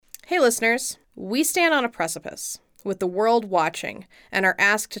Hey listeners, we stand on a precipice, with the world watching, and are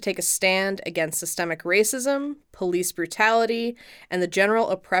asked to take a stand against systemic racism, police brutality, and the general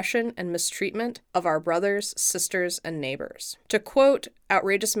oppression and mistreatment of our brothers, sisters, and neighbors. To quote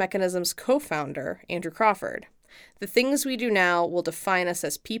Outrageous Mechanism's co-founder, Andrew Crawford, "The things we do now will define us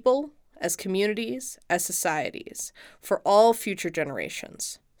as people, as communities, as societies, for all future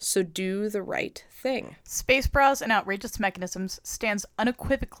generations. So do the right thing." Space Bras and Outrageous Mechanisms stands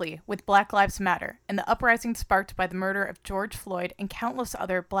unequivocally with Black Lives Matter and the uprising sparked by the murder of George Floyd and countless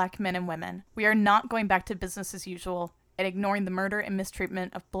other Black men and women. We are not going back to business as usual and ignoring the murder and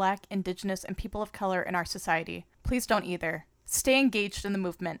mistreatment of Black, Indigenous, and people of color in our society. Please don't either. Stay engaged in the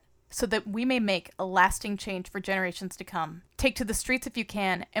movement so that we may make a lasting change for generations to come. Take to the streets if you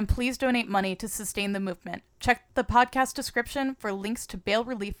can, and please donate money to sustain the movement. Check the podcast description for links to bail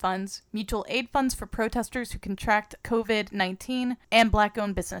relief funds, mutual aid funds for protesters who contract COVID-19, and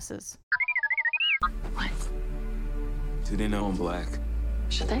Black-owned businesses. What? Do they know I'm Black?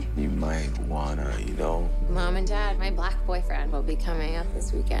 Should they? You might wanna, Mom and Dad, my Black boyfriend will be coming up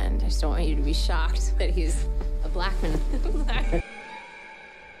this weekend. I just don't want you to be shocked that he's a Black man.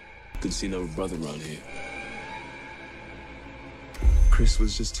 Good to see another brother around here. Chris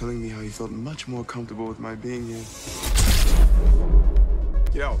was just telling me how he felt much more comfortable with my being here.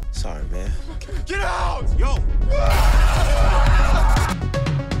 Get out. Sorry, man. Get out! Yo!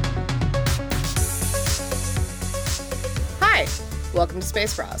 Hi, welcome to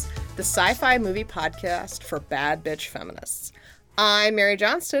Space Bras, the sci-fi movie podcast for bad bitch feminists. I'm Mary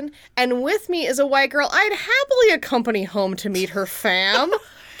Johnston, and with me is a white girl I'd happily accompany home to meet her fam,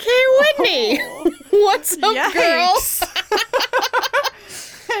 Kay Whitney. What's up, girl?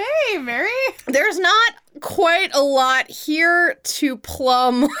 Hey, Mary. There's not quite a lot here to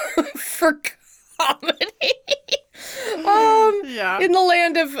plumb for comedy in the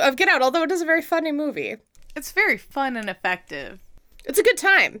land of Get Out, although it is a very funny movie. It's very fun and effective. It's a good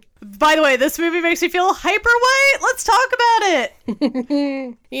time. By the way, this movie makes me feel hyper white. Let's talk about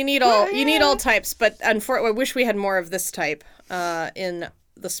it. You need all types, but unfortunately, I wish we had more of this type in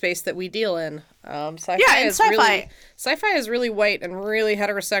the space that we deal in. Sci-fi is really white and really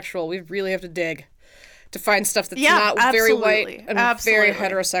heterosexual. We really have to dig to find stuff that's not very white and very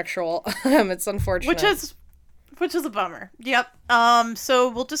heterosexual. It's unfortunate. Which is a bummer. Yep. So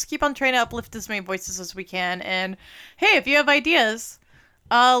we'll just keep on trying to uplift as many voices as we can. And hey, if you have ideas,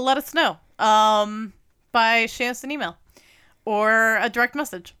 let us know. By shooting us an email or a direct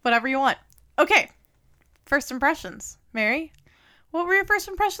message, whatever you want. Okay. First impressions. Mary, what were your first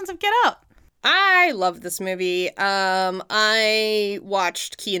impressions of Get Out? I love this movie. I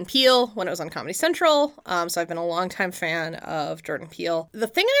watched Key and Peele when it was on Comedy Central, so I've been a longtime fan of Jordan Peele. The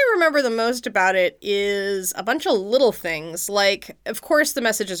thing I remember the most about it is a bunch of little things. Like, of course, the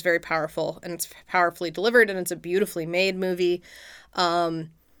message is very powerful, and it's powerfully delivered, and it's a beautifully made movie.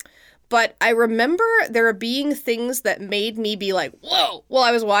 But I remember there being things that made me be like, whoa, while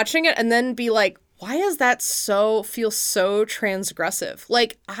I was watching it, and then be like, why does that feel so transgressive?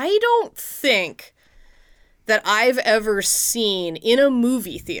 Like, I don't think that I've ever seen in a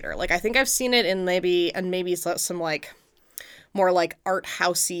movie theater. Like, I think I've seen it in maybe some like more like art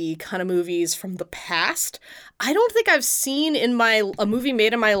housey kind of movies from the past. I don't think I've seen a movie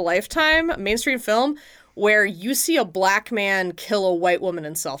made in my lifetime, a mainstream film, where you see a Black man kill a white woman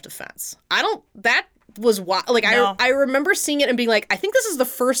in self-defense. Was wild. Like, no. I remember seeing it and being like, I think this is the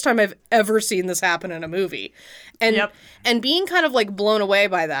first time I've ever seen this happen in a movie. And being kind of like blown away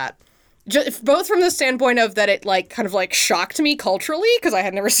by that. Both from the standpoint of that it like kind of like shocked me culturally because I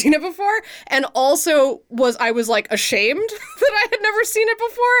had never seen it before, and also I was like ashamed that I had never seen it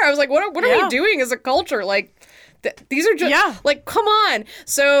before. I was like, what are we doing as a culture? Like, these are just, like, come on.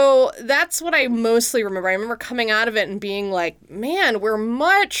 So that's what I mostly remember. I remember coming out of it and being like, man, we're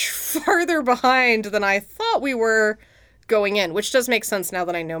much farther behind than I thought we were going in, which does make sense now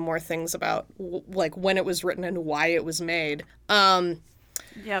that I know more things about, like, when it was written and why it was made. But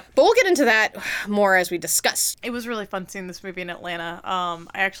we'll get into that more as we discuss. It was really fun seeing this movie in Atlanta. I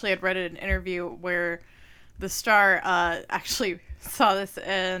actually had read an interview where the star actually saw this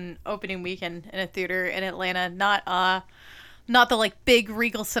in opening weekend in a theater in Atlanta, not the like big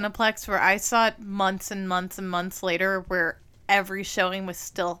Regal Cineplex where I saw it months and months and months later, where every showing was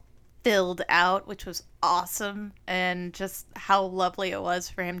still filled out, which was awesome, and just how lovely it was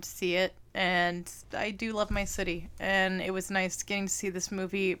for him to see it. And I do love my city, and it was nice getting to see this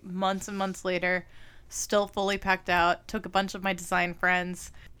movie months and months later, still fully packed out. Took a bunch of my design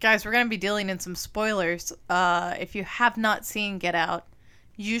friends. Guys, we're going to be dealing in some spoilers. If you have not seen Get Out,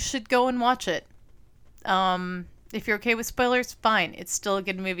 you should go and watch it. If you're okay with spoilers, fine. It's still a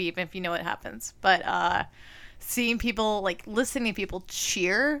good movie, even if you know what happens. But seeing people, like, listening to people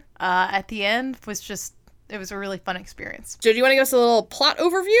cheer at the end was just, it was a really fun experience. Do you want to give us a little plot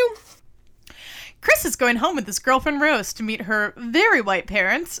overview? Chris is going home with his girlfriend Rose to meet her very white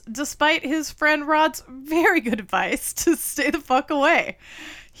parents, despite his friend Rod's very good advice to stay the fuck away.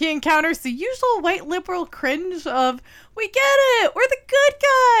 He encounters the usual white liberal cringe of, we get it, we're the good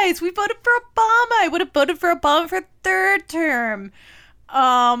guys, we voted for Obama, I would have voted for Obama for third term.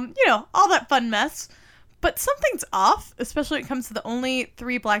 All that fun mess. But something's off, especially when it comes to the only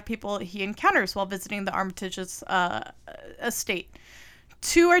 3 black people he encounters while visiting the Armitage's estate.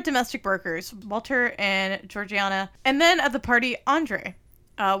 2 are domestic workers, Walter and Georgiana, and then at the party, Andre.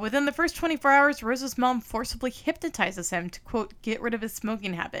 Within the first 24 hours, Rose's mom forcibly hypnotizes him to, quote, get rid of his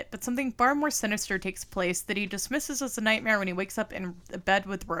smoking habit, but something far more sinister takes place that he dismisses as a nightmare when he wakes up in bed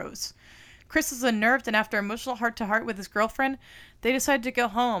with Rose. Chris is unnerved, and after emotional heart-to-heart with his girlfriend, they decide to go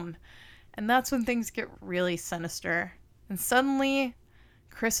home. And that's when things get really sinister. And suddenly,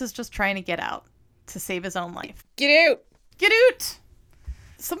 Chris is just trying to get out to save his own life. Get out! Get out!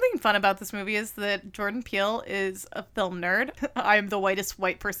 Something fun about this movie is that Jordan Peele is a film nerd. I'm the whitest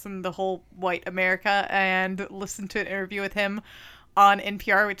white person in the whole white America, and listened to an interview with him on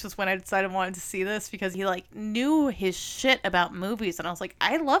NPR, which is when I decided I wanted to see this, because he, like, knew his shit about movies. And I was like,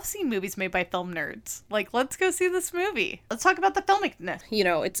 I love seeing movies made by film nerds. Like, let's go see this movie. Let's talk about the filmmaking. You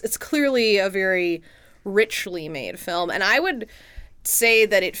know, it's clearly a very richly made film. And I would say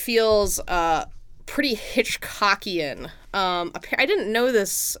that it feels pretty Hitchcockian. I didn't know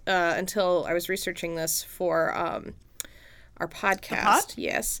this until I was researching this for our podcast.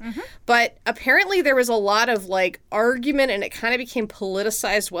 Yes. Mm-hmm. But apparently there was a lot of, like, argument, and it kind of became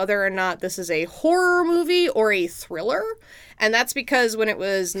politicized whether or not this is a horror movie or a thriller. And that's because when it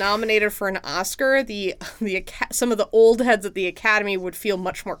was nominated for an Oscar, some of the old heads at the Academy would feel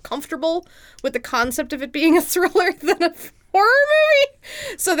much more comfortable with the concept of it being a thriller than a horror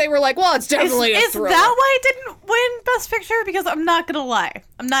movie. So they were like, well, it's definitely a thriller. Is that why it didn't win Best Picture? Because I'm not going to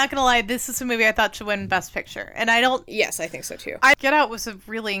lie. This is a movie I thought should win Best Picture. And I don't... Yes, I think so too. Get Out was a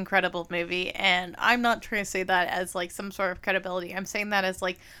really incredible movie. And I'm not trying to say that as, like, some sort of credibility. I'm saying that as,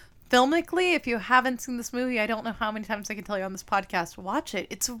 like, filmically, if you haven't seen this movie, I don't know how many times I can tell you on this podcast, watch it.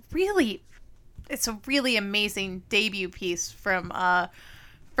 It's a really amazing debut piece from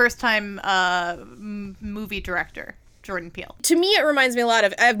first-time movie director Jordan Peele. To me, it reminds me a lot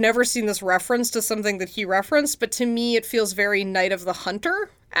of, I've never seen this reference to something that he referenced, but to me it feels very Night of the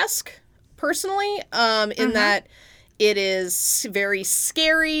Hunter-esque, personally, in that it is very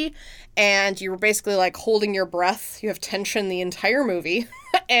scary, and you're basically, like, holding your breath. You have tension the entire movie.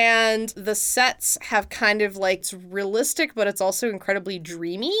 And the sets have kind of, like, it's realistic, but it's also incredibly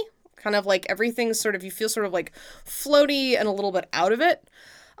dreamy. Kind of like everything's sort of, you feel sort of, like, floaty and a little bit out of it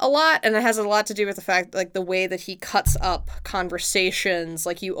a lot. And it has a lot to do with the fact, like, the way that he cuts up conversations.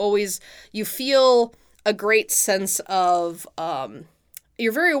 Like, you feel a great sense of,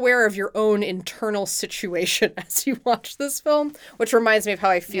 you're very aware of your own internal situation as you watch this film, which reminds me of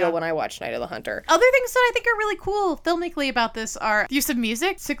how I feel when I watch Night of the Hunter. Other things that I think are really cool filmically about this are the use of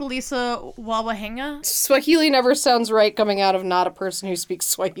music. Sikalisa Wawahenga. Swahili never sounds right coming out of not a person who speaks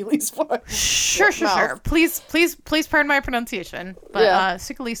Swahili's voice. Sure. Please pardon my pronunciation. But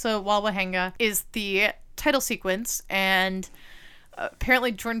Sikalisa Wawahenga is the title sequence, and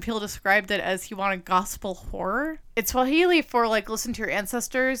apparently Jordan Peele described it as he wanted gospel horror. It's Swahili for, like, listen to your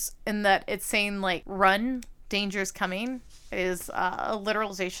ancestors, in that it's saying, like, run, danger's coming. It is a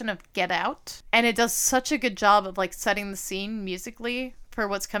literalization of get out. And it does such a good job of, like, setting the scene musically for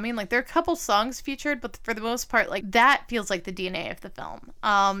what's coming. Like, there are a couple songs featured, but for the most part, like, that feels like the DNA of the film.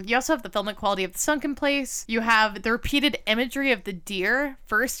 You also have the filmic quality of the sunken place. You have the repeated imagery of the deer.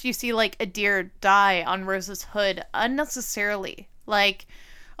 First, you see, like, a deer die on Rose's hood unnecessarily, like,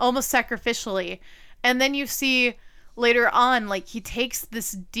 almost sacrificially. And then you see later on, like, he takes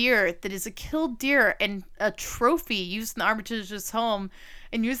this deer that is a killed deer and a trophy used in the Armitage's home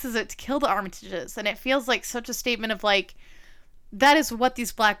and uses it to kill the Armitages. And it feels like such a statement of, like, that is what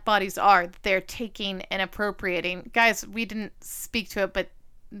these black bodies are. They're taking and appropriating. Guys, we didn't speak to it, but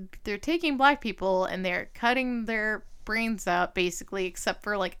they're taking black people and they're cutting their brains out, basically, except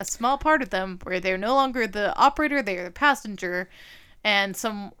for, like, a small part of them where they're no longer the operator, they're the passenger, and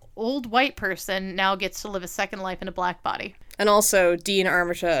some old white person now gets to live a second life in a black body. And also, Dean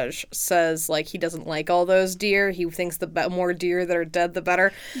Armitage says, like, he doesn't like all those deer. He thinks the more deer that are dead, the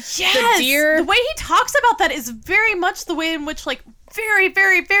better. Yes! The way he talks about that is very much the way in which, like, very,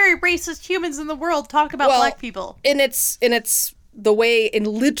 very, very racist humans in the world talk about black people. And it's the way in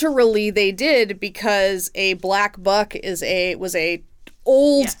literally they did, because a black buck was a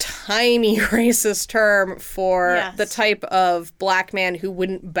old-timey racist term for the type of black man who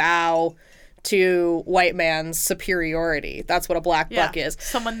wouldn't bow to white man's superiority. That's what a black buck is.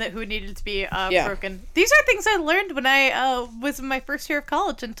 Someone who needed to be broken. These are things I learned when I was in my first year of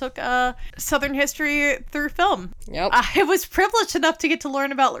college and took Southern history through film. Yep. I was privileged enough to get to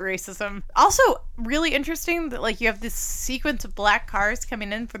learn about racism. Also, really interesting that like you have this sequence of black cars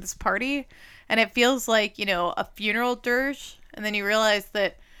coming in for this party, and it feels like, you know, a funeral dirge, and then you realize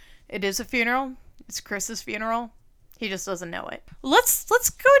that it is a funeral. It's Chris's funeral. He just doesn't know it. Let's go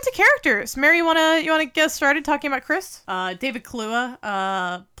into characters. Mary, you wanna get started talking about Chris? David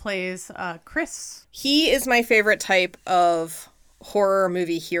Kaluuya plays Chris. He is my favorite type of horror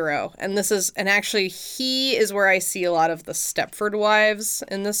movie hero, and actually he is where I see a lot of the Stepford Wives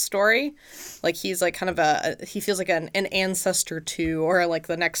in this story. Like he's like kind of he feels like an ancestor to, or like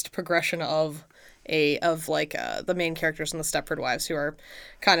the next progression of the main characters in the Stepford Wives, who are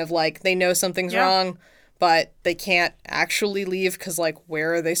kind of like they know something's wrong, but they can't actually leave because, like,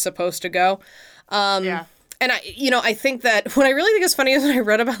 where are they supposed to go? And I think that what I really think is funny is when I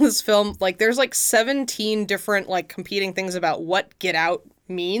read about this film, like, there's like 17 different like competing things about what Get Out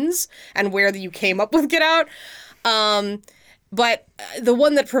means and where you came up with Get Out. But the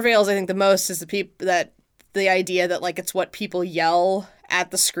one that prevails, I think, the most is the idea that like it's what people yell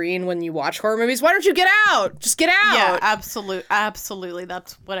at the screen when you watch horror movies. Why don't you get out? Just get out. Yeah, absolutely.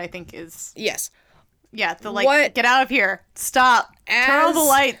 That's what I think is. Yes. Yeah, get out of here. Stop. Turn on the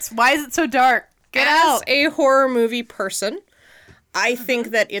lights. Why is it so dark? Get out. As a horror movie person, I think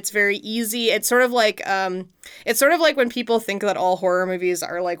that it's very easy. It's sort of like when people think that all horror movies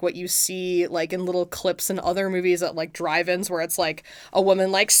are like what you see like in little clips in other movies at like drive-ins, where it's like a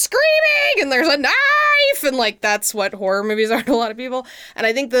woman like screaming and there's a knife, and like that's what horror movies are to a lot of people. And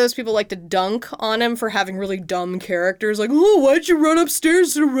I think those people like to dunk on him for having really dumb characters, like, oh, why'd you run upstairs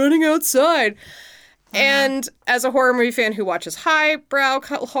instead of running outside? And as a horror movie fan who watches highbrow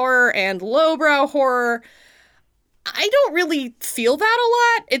horror and lowbrow horror, I don't really feel that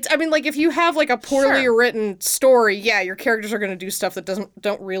a lot. If you have like a poorly written story, your characters are going to do stuff that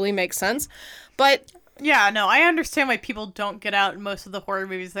don't really make sense. But yeah, no, I understand why people don't get out in most of the horror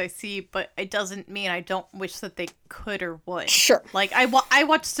movies I see, but it doesn't mean I don't wish that they could or would. Sure. Like I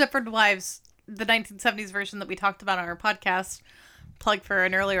watched Stepford Wives, the 1970s version that we talked about on our podcast, plug for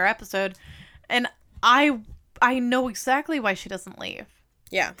an earlier episode, and I know exactly why she doesn't leave.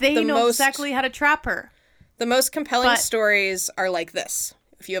 Yeah. They know exactly how to trap her. The most compelling stories are like this.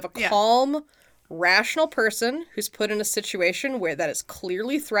 If you have a calm, rational person who's put in a situation where that is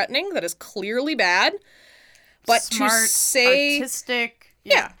clearly threatening, that is clearly bad, but smart, to say... artistic.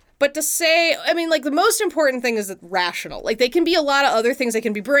 Yeah. But to say, the most important thing is that rational. Like, they can be a lot of other things. They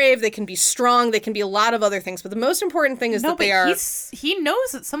can be brave, they can be strong, they can be a lot of other things. But the most important thing is that they are... he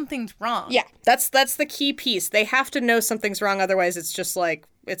knows that something's wrong. Yeah, that's the key piece. They have to know something's wrong, otherwise it's just like,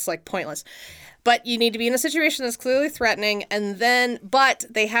 it's like pointless. But you need to be in a situation that's clearly threatening, but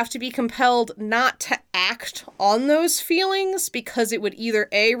they have to be compelled not to act on those feelings, because it would either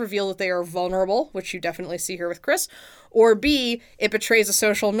A, reveal that they are vulnerable, which you definitely see here with Chris, or B, it betrays a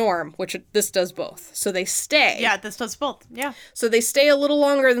social norm, which this does both. So they stay. Yeah, this does both. Yeah. So they stay a little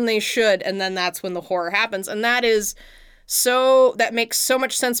longer than they should, and then that's when the horror happens. And that makes so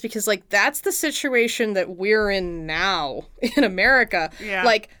much sense, because like that's the situation that we're in now in America. Yeah.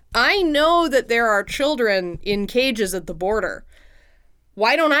 Like, I know that there are children in cages at the border.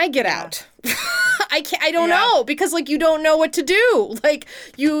 Why don't I get out? I don't know, because like you don't know what to do. Like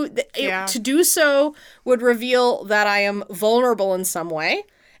to do so would reveal that I am vulnerable in some way,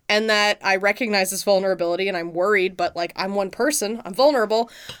 and that I recognize this vulnerability and I'm worried, but like I'm one person, I'm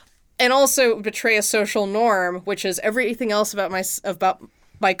vulnerable, and also betray a social norm, which is everything else about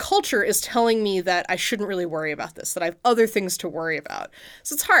my culture is telling me that I shouldn't really worry about this, that I have other things to worry about.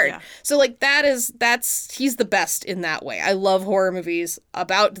 So it's hard. Yeah. So like he's the best in that way. I love horror movies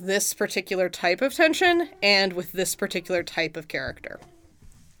about this particular type of tension and with this particular type of character.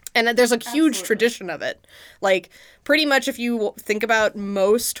 And there's a huge tradition of it. Like, pretty much if you think about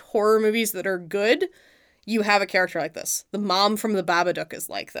most horror movies that are good, you have a character like this. The mom from The Babadook is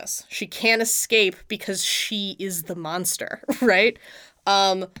like this. She can't escape because she is the monster, right?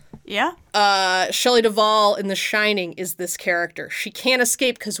 Shelley Duvall in The Shining is this character. She can't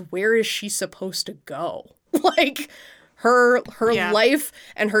escape because where is she supposed to go? Like, her life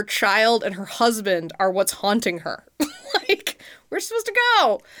and her child and her husband are what's haunting her. Like, where's she supposed to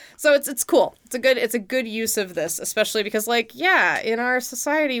go? So it's cool. It's a good use of this, especially because in our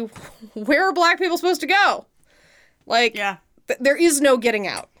society, where are black people supposed to go? Like, There is no getting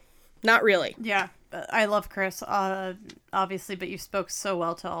out. Not really. Yeah, I love Chris, obviously, but you spoke so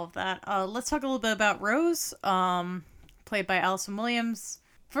well to all of that. Let's talk a little bit about Rose, played by Allison Williams.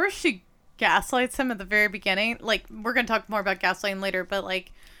 First, she gaslights him at the very beginning. Like, we're going to talk more about gaslighting later, but,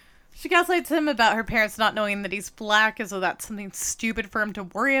 like, she gaslights him about her parents not knowing that he's black, as though that's something stupid for him to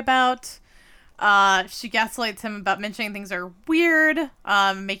worry about. She gaslights him about mentioning things are weird,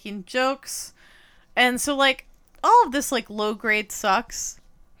 making jokes. And so, like, all of this, like, low grade sucks.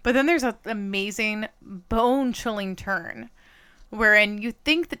 But then there's an amazing, bone-chilling turn wherein you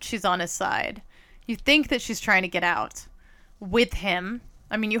think that she's on his side. You think that she's trying to get out with him.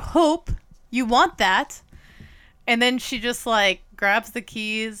 I mean, you hope. You want that. And then she just, like, grabs the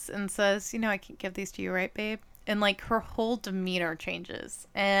keys and says, I can't give these to you, right, babe? And, like, her whole demeanor changes.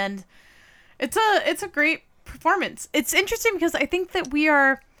 And it's a great performance. It's interesting because I think that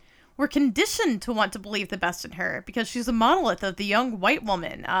we're conditioned to want to believe the best in her because she's a monolith of the young white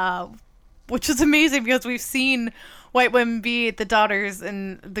woman, which is amazing because we've seen white women be the daughters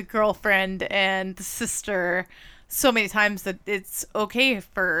and the girlfriend and the sister so many times that it's okay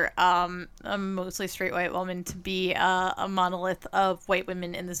for a mostly straight white woman to be a monolith of white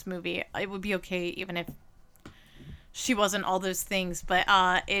women in this movie. It would be okay even if she wasn't all those things, but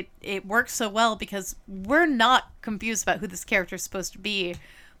it works so well because we're not confused about who this character is supposed to be.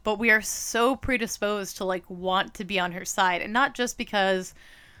 But we are so predisposed to, like, want to be on her side. And not just because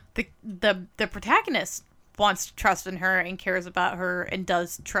the protagonist wants to trust in her and cares about her and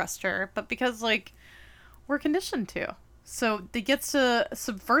does trust her, but because, like, we're conditioned to. So it gets to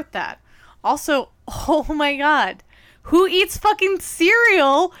subvert that. Also, oh my god, who eats fucking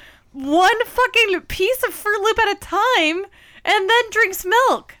cereal one fucking piece of Fruit Loop at a time and then drinks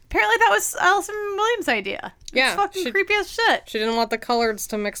milk? Apparently that was Allison Williams' idea. Yeah, it's fucking creepy as shit. She didn't want the coloreds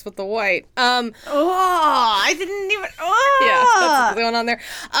to mix with the white. I didn't even. Yeah, that's what's going on there.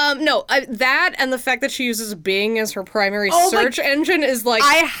 That and the fact that she uses Bing as her primary search engine is like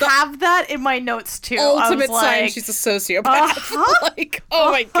I have that in my notes too. Ultimate sign she's a sociopath. Like,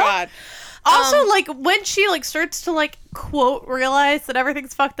 oh my god. Also, like when she like starts to like quote realize that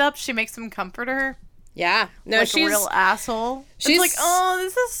everything's fucked up, she makes him comfort her. Yeah. No, like she's a real asshole. She's like,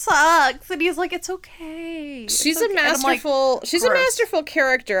 this sucks. And he's like, it's okay. She's a masterful a masterful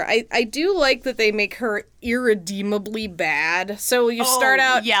character. I do like that they make her irredeemably bad. So you start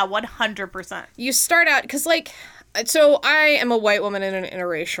out 100%. You start out because so I am a white woman in an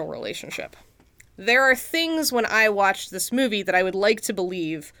interracial relationship. There are things when I watched this movie that I would like to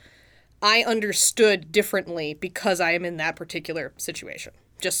believe I understood differently because I am in that particular situation.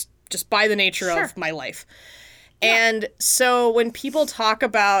 Just by the nature of my life. Yeah. And so when people talk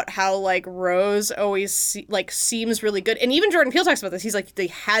about how, like, Rose always, seems really good, and even Jordan Peele talks about this, he's like, they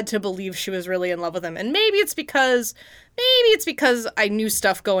had to believe she was really in love with him. And maybe it's because I knew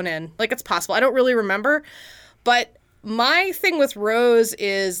stuff going in. Like, it's possible. I don't really remember. But my thing with Rose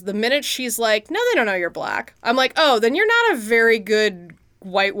is the minute she's like, no, they don't know you're black. I'm like, oh, then you're not a very good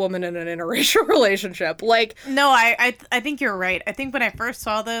white woman in an interracial relationship. Like, no, I think you're right. I think when I first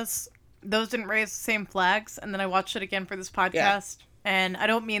saw this, those didn't raise the same flags, and then I watched it again for this podcast. Yeah. And I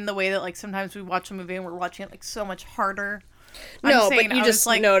don't mean the way that, like, sometimes we watch a movie and we're watching it, like, so much harder. No, but you just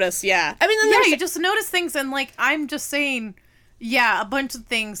notice, yeah. I mean, then you just notice things, and, like, I'm just saying, yeah, a bunch of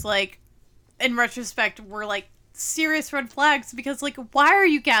things, like, in retrospect, were, like, serious red flags because, like, why are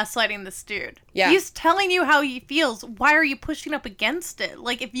you gaslighting this dude? Yeah. He's telling you how he feels. Why are you pushing up against it?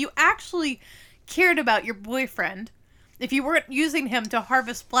 Like, if you actually cared about your boyfriend, if you weren't using him to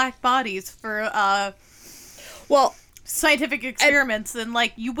harvest black bodies for, scientific experiments, then,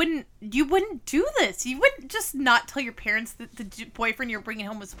 like, you wouldn't do this. You wouldn't just not tell your parents that the boyfriend you're bringing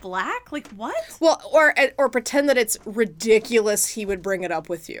home was black. Like, what? Well, or pretend that it's ridiculous he would bring it up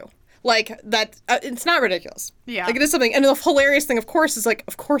with you. Like, that, it's not ridiculous. Yeah. Like, it is something. And the hilarious thing, of course, is, like,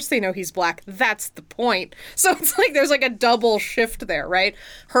 of course they know he's black. That's the point. So it's like, there's, like, a double shift there, right?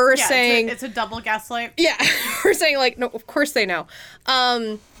 Her saying... It's a double gaslight. Yeah. Her saying, like, no, of course they know.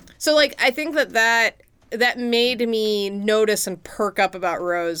 So, like, I think that made me notice and perk up about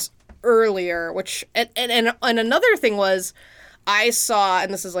Rose earlier, which... And another thing was... I saw,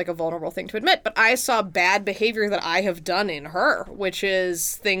 and this is like a vulnerable thing to admit, but I saw bad behavior that I have done in her, which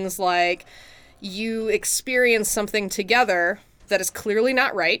is things like you experience something together that is clearly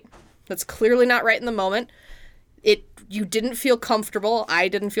not right, that's clearly not right in the moment. You didn't feel comfortable. I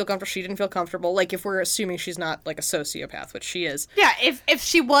didn't feel comfortable. She didn't feel comfortable. Like, if we're assuming she's not, like, a sociopath, which she is. Yeah, if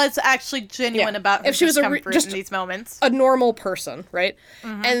she was actually genuine about her if she was just in these moments. A normal person, right?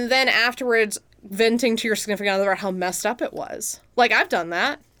 Mm-hmm. And then afterwards... venting to your significant other about how messed up it was. Like, I've done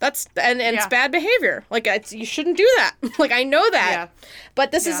that. and Yeah. it's bad behavior. Like, you shouldn't do that. Like, I know that. Yeah.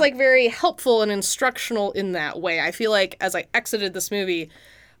 But this is, Yeah. like, very helpful and instructional in that way. I feel like as I exited this movie,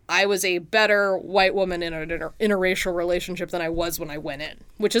 I was a better white woman in an interracial relationship than I was when I went in,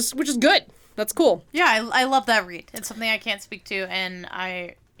 which is good. That's cool. Yeah, I love that read. It's something I can't speak to, and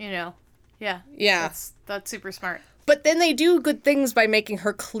yeah. Yeah. That's super smart. But then they do good things by making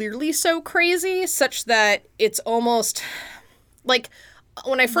her clearly so crazy, such that it's almost like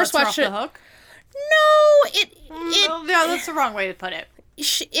when I first Lets her watched off it. the hook? No, Yeah, that's the wrong way to put it.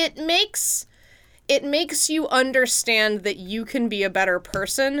 it makes you understand that you can be a better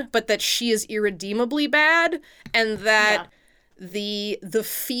person, but that she is irredeemably bad, and that the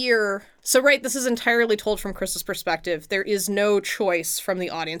fear. So right, this is entirely told from Chris's perspective. There is no choice from the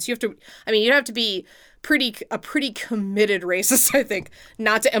audience. You have to be a pretty committed racist, I think,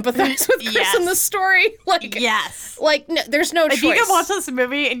 not to empathize with Chris Yes. in this story. Like, Yes. like no, there's no choice. If you can watch this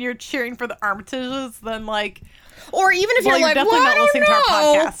movie and you're cheering for the Armitages, then like, Or even if well, you're you're like, definitely well, not I don't listening to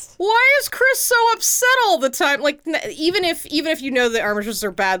our know. podcast. Why is Chris so upset all the time? Like, even if you know the Armitages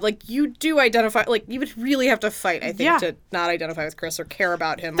are bad, like, you do identify. Like, you would really have to fight, I think, Yeah. to not identify with Chris or care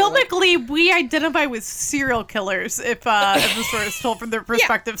about him. Or, like, filmically, we identify with serial killers if the story is told from their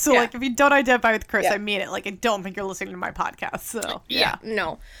perspective. So, yeah. like, if you don't identify with Chris, Yeah. I mean it. Like, I don't think you're listening to my podcast. So, yeah,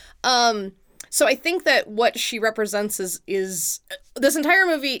 no. So I think that what she represents is this entire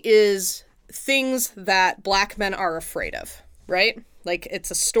movie is things that black men are afraid of, right? Like,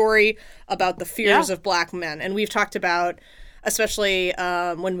 it's a story about the fears Yeah. of black men, and we've talked about, especially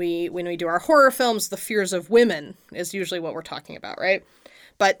when we do our horror films, the fears of women is usually what we're talking about, right?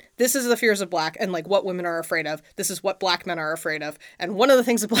 But this is the fears of black and, like, what women are afraid of. This is what black men are afraid of. And one of the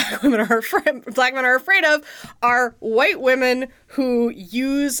things that black men are afraid of are white women who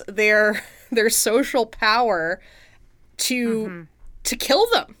use their social power to kill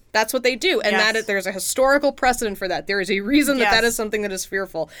them. That's what they do. And Yes. there's a historical precedent for that. There is a reason that Yes. is something that is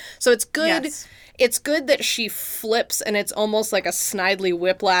fearful. So it's good. Yes. It's good that she flips, and it's almost like a Snidely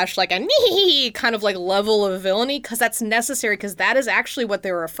Whiplash, like a nee kind of like level of villainy, because that's necessary, because that is actually what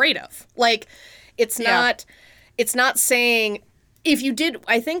they were afraid of. Like, it's not saying,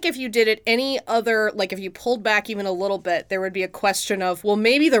 I think if you did it any other, like, if you pulled back even a little bit, there would be a question of, well,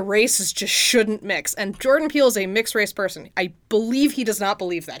 maybe the races just shouldn't mix. And Jordan Peele is a mixed race person. I believe he does not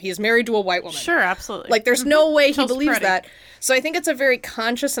believe that. He is married to a white woman. Sure, absolutely. Like, there's no way he Tells believes Freddie. that. So I think it's a very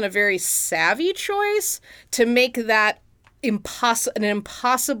conscious and a very savvy choice to make that an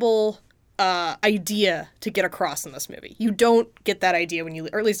impossible idea to get across in this movie. You don't get that idea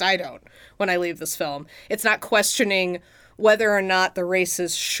or at least I don't, when I leave this film. It's not questioning whether or not the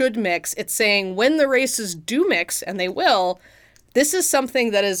races should mix. It's saying when the races do mix, and they will, this is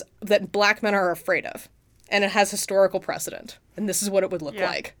something that black men are afraid of. And it has historical precedent. And this is what it would look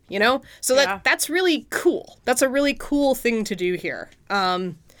like, you know? So that's really cool. That's a really cool thing to do here.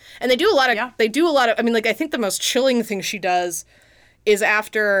 And they do a lot of, I mean, like, I think the most chilling thing she does is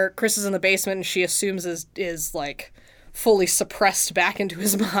after Chris is in the basement and she assumes is like fully suppressed back into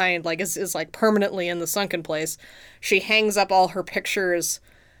his mind, like is like permanently in the sunken place. She hangs up all her pictures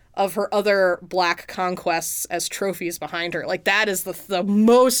of her other black conquests as trophies behind her. Like, that is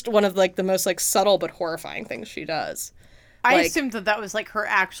one of the most like subtle but horrifying things she does. I Like- assumed that was like her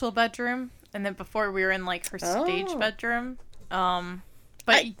actual bedroom, and then before we were in like her stage bedroom.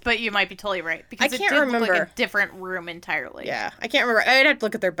 But you might be totally right, because I it can't did look like remember. a different room entirely. Yeah, I can't remember. I'd have to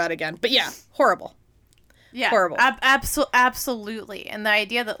look at their bed again. But yeah, horrible. Yeah, Horrible. Absolutely. And the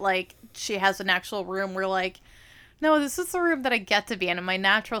idea that, like, she has an actual room where, like, no, this is the room that I get to be in, and my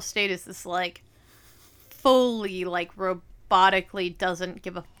natural state is this, like, fully, like, robotically doesn't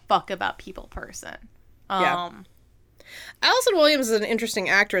give a fuck about people person. Yeah. Allison Williams is an interesting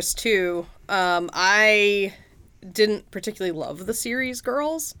actress too. I didn't particularly love the series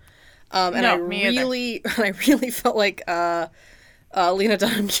Girls. And No, I me either. really felt like Lena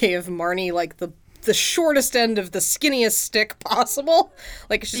Dunham gave Marnie like the shortest end of the skinniest stick possible.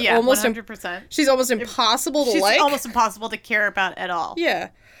 Like, she's Yeah, almost 100%. she's almost impossible to She's like. almost impossible to care about at all. Yeah.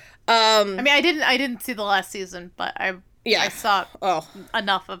 I mean, I didn't see the last season, but I saw Oh.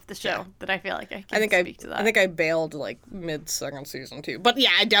 enough of the show that I feel like I can I think speak to that. I think I bailed like mid second season too. But yeah,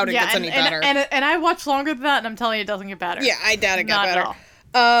 I doubt it gets any better. And I watched longer than that, and I'm telling you, it doesn't get better. Yeah, I doubt it got Not at better.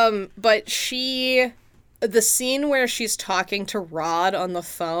 all. But the scene where she's talking to Rod on the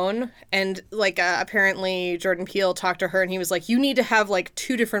phone, and like apparently Jordan Peele talked to her, and he was like, "You need to have like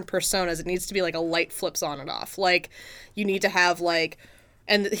two different personas. It needs to be like a light flips on and off. Like, you need to have like."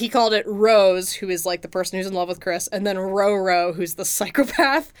 And he called it Rose, who is like the person who's in love with Chris, and then Roro, who's the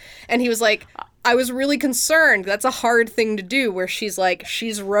psychopath. And he was like, I was really concerned. That's a hard thing to do, where she's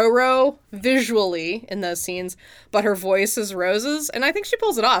Roro visually in those scenes, but her voice is Rose's, and I think she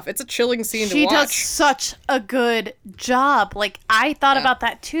pulls it off. It's a chilling scene to watch. She does such a good job. Like, I thought about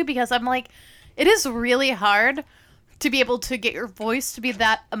that too, because I'm like, it is really hard to be able to get your voice to be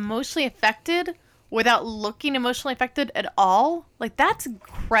that emotionally affected without looking emotionally affected at all. Like, that's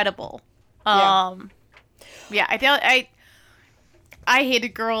incredible. Yeah, I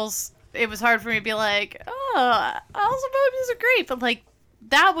hated Girls. It was hard for me to be like, oh, all the movies are great, but like,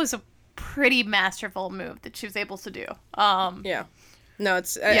 that was a pretty masterful move that she was able to do. Yeah. No,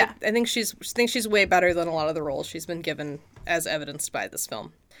 it's I think she's way better than a lot of the roles she's been given, as evidenced by this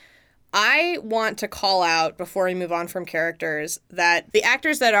film. I want to call out, before we move on from characters, that the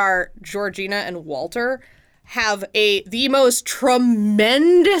actors that are Georgina and Walter have the most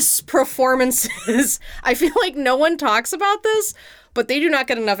tremendous performances. I feel like no one talks about this, but they do not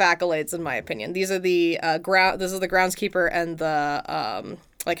get enough accolades, in my opinion. These are the this is the groundskeeper and the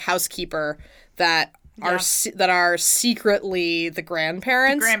housekeeper that are secretly the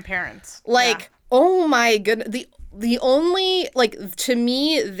grandparents. Oh my goodness. The only, to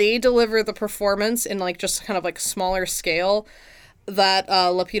me, they deliver the performance in, just kind of, smaller scale that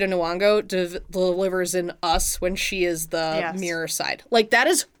Lupita Nyong'o delivers in Us when she is the mirror side. That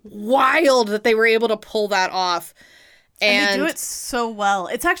is wild that they were able to pull that off. And they do it so well.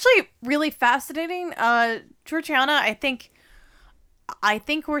 It's actually really fascinating. Georgiana, I think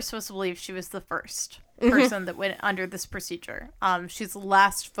we're supposed to believe she was the first person that went under this procedure. She's the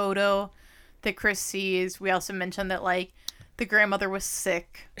last photo that Chris sees. We also mentioned that the grandmother was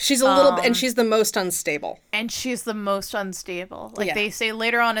sick. She's a little bit, and she's the most unstable. They say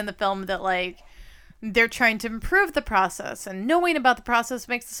later on in the film that they're trying to improve the process, and knowing about the process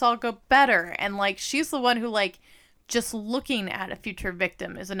makes this all go better. And she's the one who just looking at a future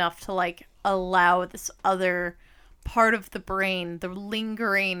victim is enough to allow this other part of the brain, the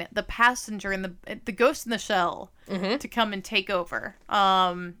lingering, the passenger and the ghost in the shell to come and take over.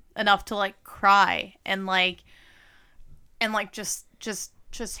 Enough to cry and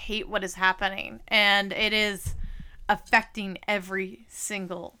just hate what is happening, and it is affecting every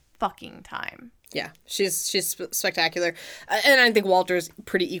single fucking time. Yeah, she's spectacular, and I think Walter's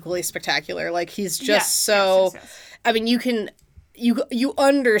pretty equally spectacular. He's just yes. I mean, you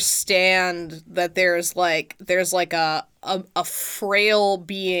understand that there's a frail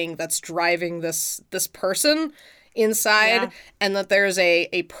being that's driving this person inside, and that there's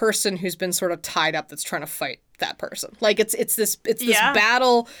a person who's been sort of tied up that's trying to fight that person. It's this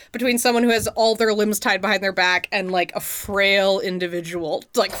battle between someone who has all their limbs tied behind their back and a frail individual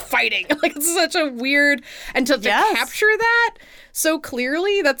fighting. It's such a weird, and to capture that so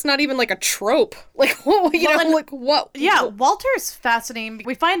clearly, that's not even a trope. What? Yeah, Walter's fascinating.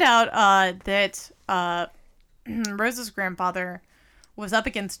 We find out that Rose's grandfather was up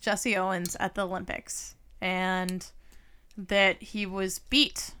against Jesse Owens at the Olympics, and that he was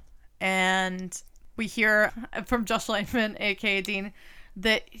beat. And we hear from Josh Langman, aka Dean,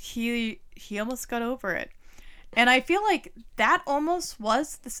 that he almost got over it. And I feel like that almost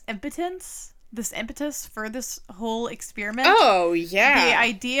was this impetus for this whole experiment. Oh, yeah. The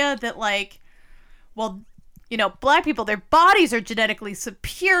idea that Black people, their bodies are genetically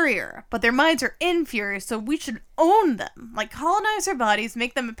superior, but their minds are inferior, so we should own them. Colonize their bodies,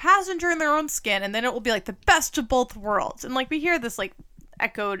 make them a passenger in their own skin, and then it will be the best of both worlds. And we hear this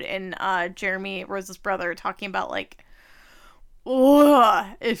echoed in Jeremy, Rose's brother, talking about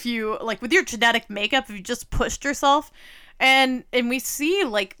if you with your genetic makeup, if you just pushed yourself. And we see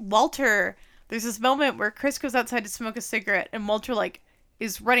Walter, there's this moment where Chris goes outside to smoke a cigarette, and Walter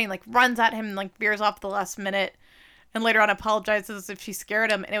is running, runs at him and veers off at the last minute, and later on apologizes as if she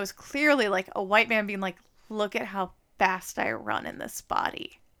scared him. And it was clearly a white man being look at how fast I run in this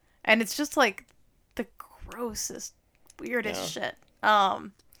body. And it's just the grossest, weirdest shit.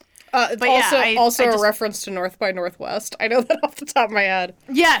 It's also a reference to North by Northwest. I know that off the top of my head.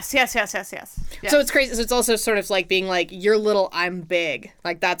 Yes. So it's crazy. So it's also sort of being you're little, I'm big.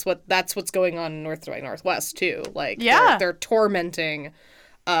 That's what's going on in North by Northwest too. They're tormenting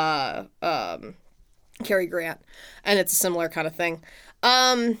Cary Grant, and it's a similar kind of thing.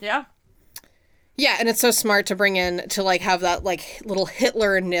 Yeah, and it's so smart to bring in to have that little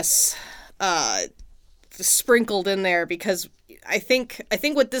Hitler-ness sprinkled in there, because I think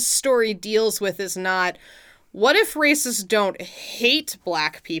what this story deals with is not, what if racists don't hate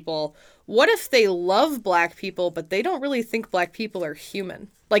Black people? What if they love Black people, but they don't really think Black people are human?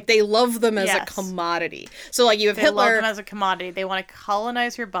 They love them as a commodity. So you have Hitler. They love them as a commodity. They want to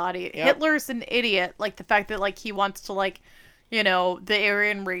colonize your body. Yep. Hitler's an idiot. The fact that he wants to you know, the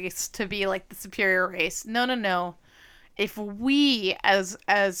Aryan race to be like the superior race. No. If we as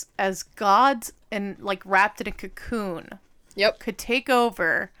gods and like wrapped in a cocoon could take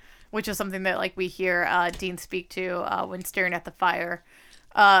over, which is something that like we hear Dean speak to when staring at the fire,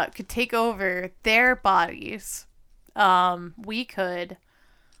 could take over their bodies, we could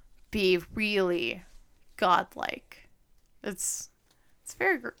be really godlike. It's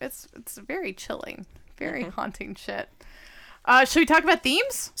very chilling, very haunting shit. Should we talk about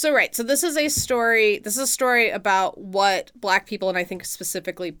themes? So this is a story about what Black people, and I think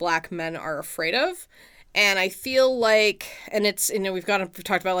specifically Black men, are afraid of. And I feel like, and it's, you know, we've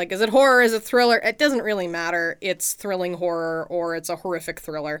talked about, like, is it horror, is it thriller? It doesn't really matter. It's thrilling horror or it's a horrific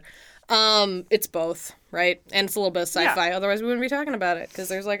thriller. It's both, right? And it's a little bit of sci-fi. Yeah. Otherwise we wouldn't be talking about it because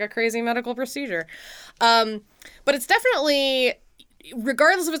there's like a crazy medical procedure. But it's definitely,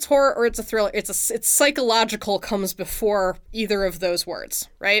 regardless if it's horror or it's a thriller, it's psychological comes before either of those words,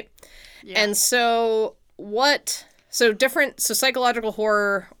 right? Yeah. And so psychological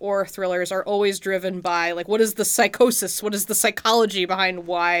horror or thrillers are always driven by, like, what is the psychosis? What is the psychology behind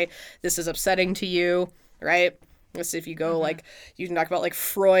why this is upsetting to you, right? If you go, like, you can talk about, like,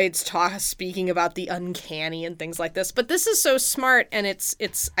 Freud's speaking about the uncanny and things like this. But this is so smart, and it's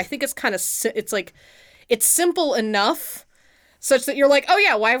I think it's kind of, it's like, it's simple enough such that you're like, oh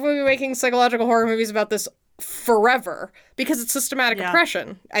yeah, why have we been making psychological horror movies about this forever? Because it's systematic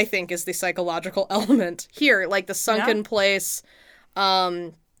oppression, I think, is the psychological element here. Like, the sunken place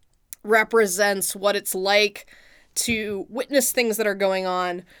represents what it's like to witness things that are going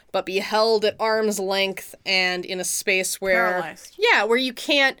on, but be held at arm's length and in a space where paralyzed. Where you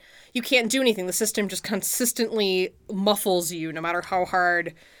can't do anything. The system just consistently muffles you, no matter how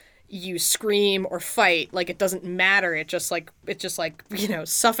hard you scream or fight. Like, it doesn't matter. It just like, you know,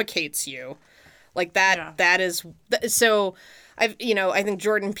 suffocates you. Like that. Yeah. That is so. I think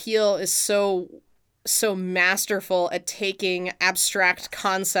Jordan Peele is so masterful at taking abstract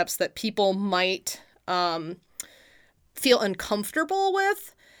concepts that people might feel uncomfortable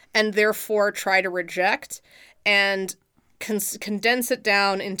with and therefore try to reject, and condense it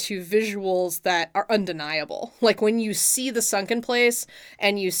down into visuals that are undeniable. Like, when you see the sunken place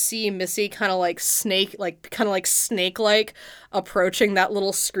and you see Missy kind of like snake-like approaching that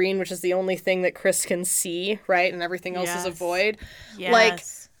little screen, which is the only thing that Chris can see, right? And everything else is a void. Yes. Like,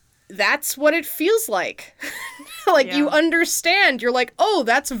 that's what it feels like. Like, you understand. You're like, oh,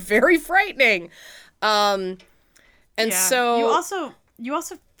 that's very frightening. So you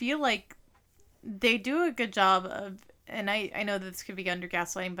also feel like they do a good job of, and I know that this could be under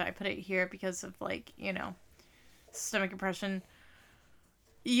gaslighting, but I put it here because of, like, you know, systemic oppression.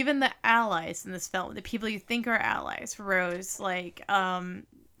 Even the allies in this film, the people you think are allies, Rose, like,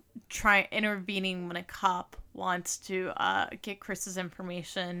 intervening when a cop wants to get Chris's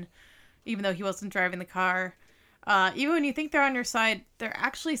information, even though he wasn't driving the car. Even when you think they're on your side, they're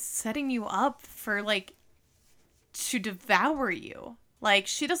actually setting you up for, like, to devour you. Like,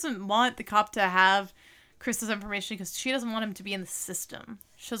 she doesn't want the cop to have Chris's information because she doesn't want him to be in the system.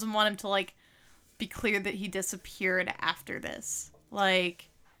 She doesn't want him to, like, be clear that he disappeared after this. Like,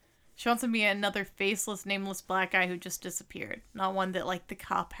 she wants him to be another faceless, nameless black guy who just disappeared, not one that, like, the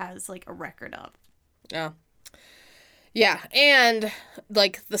cop has, like, a record of. Yeah, and,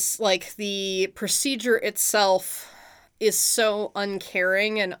 like, the procedure itself is so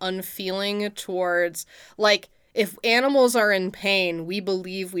uncaring and unfeeling towards, like, if animals are in pain, we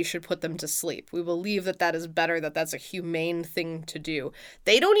believe we should put them to sleep. We believe that that is better, that that's a humane thing to do.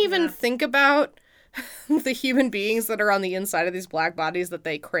 They don't even think about the human beings that are on the inside of these black bodies that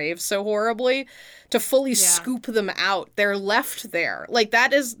they crave so horribly to fully scoop them out. They're left there. Like,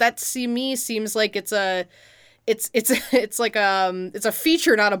 that to me seems like it's a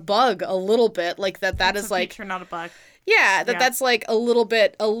feature, not a bug, a little bit. Like, that is like a feature, not a bug. Yeah, that's like a little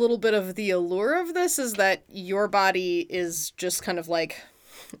bit of the allure of this, is that your body is just kind of like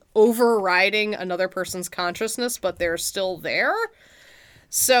overriding another person's consciousness, but they're still there.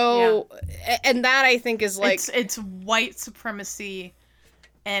 So, and that, I think, is like, it's white supremacy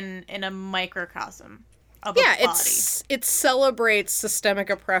in a microcosm of a body. It celebrates systemic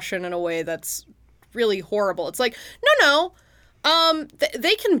oppression in a way that's really horrible. It's like, no,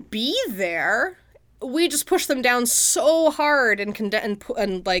 they can be there. We just push them down so hard and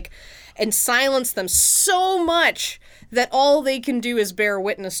silence them so much that all they can do is bear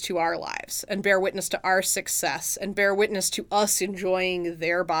witness to our lives and bear witness to our success and bear witness to us enjoying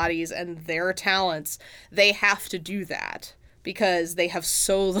their bodies and their talents. They have to do that because they have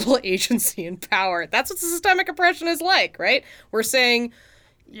so little agency and power. That's what systemic oppression is like, right? We're saying,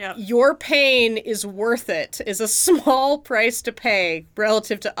 Yep. Your pain is worth it, is a small price to pay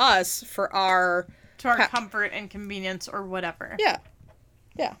relative to us for our... To our comfort and convenience or whatever. Yeah.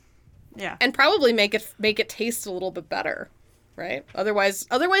 Yeah. Yeah. And probably make it taste a little bit better, right? Otherwise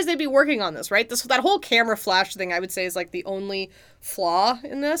they'd be working on this, right? That whole camera flash thing, I would say, is like the only flaw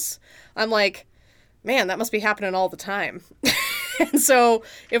in this. I'm like, man, that must be happening all the time. And so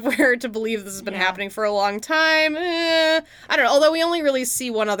if we're to believe this has been happening for a long time, I don't know. Although we only really see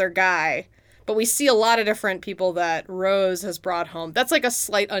one other guy, but we see a lot of different people that Rose has brought home. That's like a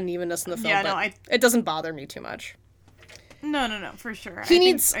slight unevenness in the film. Yeah, but it doesn't bother me too much. No, for sure. He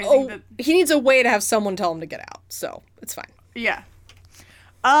needs a way to have someone tell him to get out, so it's fine. Yeah.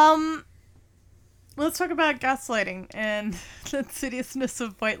 Let's talk about gaslighting and the insidiousness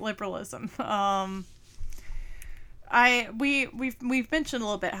of white liberalism. We've mentioned a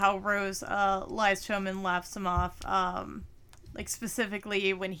little bit how Rose lies to him and laughs him off. Like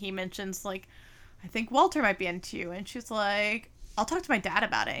specifically when he mentions like, I think Walter might be into you, and she's like, I'll talk to my dad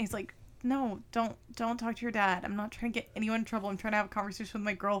about it. And he's like, no, don't talk to your dad. I'm not trying to get anyone in trouble. I'm trying to have a conversation with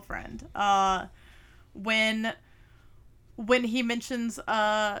my girlfriend. When he mentions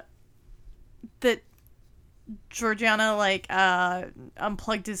that Georgiana like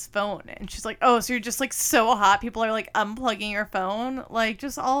unplugged his phone, and she's like, oh, so you're just like so hot people are like unplugging your phone, like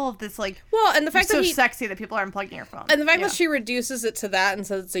just all of this like, well, and the fact that so sexy that people are unplugging your phone, and the fact that she reduces it to that and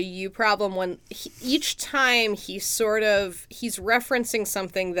says it's a you problem when each time he's referencing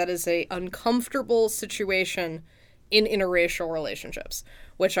something that is a uncomfortable situation in interracial relationships,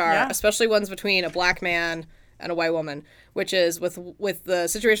 which are especially ones between a black man and a white woman, which is with the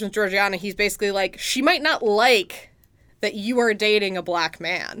situation with Georgiana, he's basically like, she might not like that you are dating a black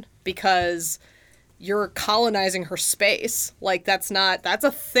man because you're colonizing her space. Like that's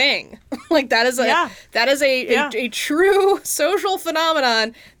a thing. Like that is a true social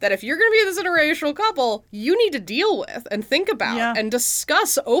phenomenon that if you're going to be this interracial couple, you need to deal with and think about and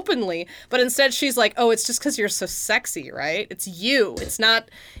discuss openly. But instead she's like, oh, it's just because you're so sexy, right? It's you. It's not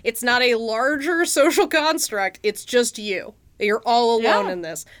a larger social construct. It's just you. You're all alone in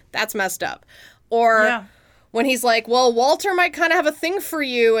this. That's messed up. Or when he's like, well, Walter might kind of have a thing for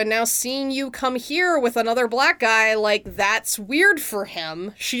you, and now seeing you come here with another black guy, like, that's weird for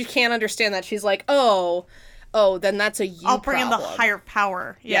him. She can't understand that. She's like, oh, then that's a you problem. I'll bring in the higher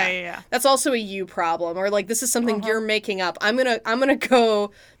power. Yeah. That's also a you problem. Or, like, this is something you're making up. I'm gonna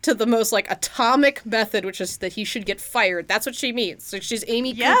go to the most, like, atomic method, which is that he should get fired. That's what she means. Like, she's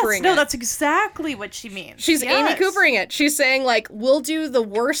Amy Coopering it. No, that's exactly what she means. She's Amy Coopering it. She's saying, like, we'll do the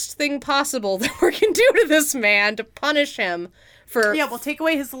worst thing possible that we can do to this man to punish him for... Yeah, we'll take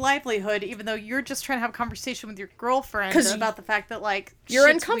away his livelihood, even though you're just trying to have a conversation with your girlfriend about the fact that, like,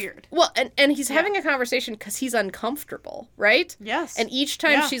 you're weird. Well, and he's having a conversation because he's uncomfortable, right? Yes. And each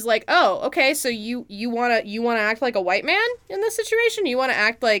time she's like, oh, okay, so you wanna act like a white man in this situation? You wanna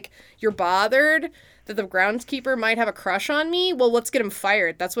act like you're bothered that the groundskeeper might have a crush on me? Well, let's get him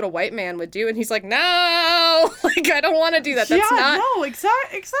fired. That's what a white man would do. And he's like, no, like, I don't want to do that. That's exactly. I don't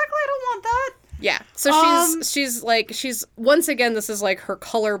want that. Yeah, so she's once again, this is like her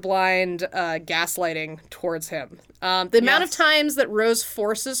colorblind gaslighting towards him. The amount of times that Rose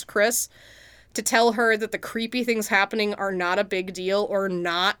forces Chris to tell her that the creepy things happening are not a big deal or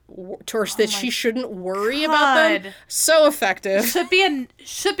that she shouldn't worry about them. So effective.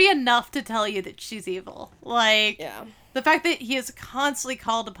 Should be enough to tell you that she's evil. Like, the fact that he is constantly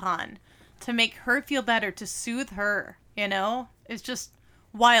called upon to make her feel better, to soothe her, is just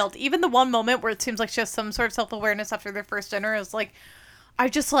wild. Even the one moment where it seems like she has some sort of self-awareness after their first dinner is like, I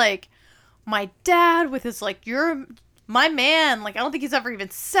just like, my dad with his like, you're my man, like I don't think he's ever even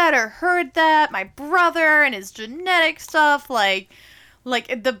said or heard that. My brother and his genetic stuff, like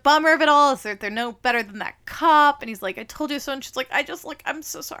the bummer of it all is that they're no better than that cop. And he's like, I told you so. And she's like, I'm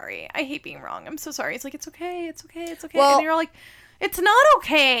so sorry. I hate being wrong. I'm so sorry. It's like, it's okay. Well, and you're all like, it's not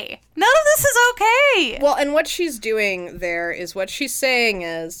okay. None of this is okay. Well, and what she's doing there is what she's saying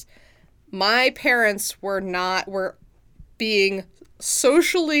is, my parents were being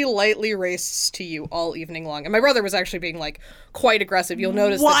socially lightly racist to you all evening long. And my brother was actually being, like, quite aggressive. You'll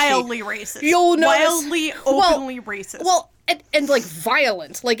notice wildly racist. Wildly, openly racist. Well, and like,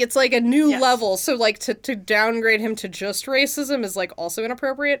 violent. Like, it's, like, a new level. So, like, to downgrade him to just racism is, like, also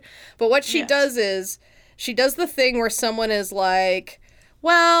inappropriate. But what she does is, she does the thing where someone is like,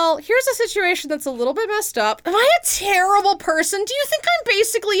 well, here's a situation that's a little bit messed up. Am I a terrible person? Do you think I'm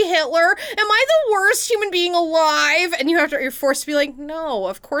basically Hitler? Am I the worst human being alive? And you're forced to be like, no,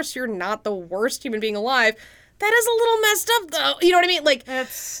 of course you're not the worst human being alive. that is a little messed up, though. You know what I mean? Like,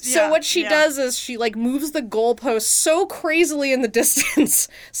 so what she does is she, like, moves the goalpost so crazily in the distance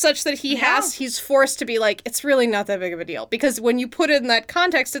such that he's forced to be like, it's really not that big of a deal. Because when you put it in that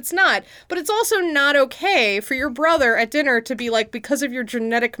context, it's not. But it's also not okay for your brother at dinner to be like, because of your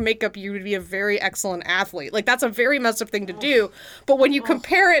genetic makeup, you would be a very excellent athlete. Like, that's a very messed up thing to do. But when you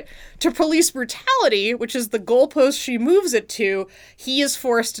compare it to police brutality, which is the goalpost she moves it to, he is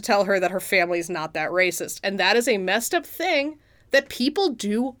forced to tell her that her family is not that racist. And that is a messed up thing that people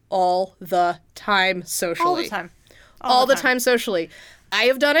do all the time socially. All the time. All the time socially. I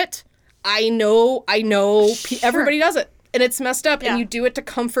have done it. I know everybody does it. And it's messed up, and you do it to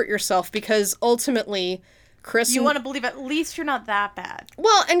comfort yourself because ultimately Chris... You want to believe at least you're not that bad.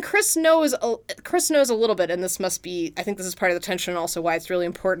 Well, and Chris knows a little bit, and this must be... I think this is part of the tension and also why it's really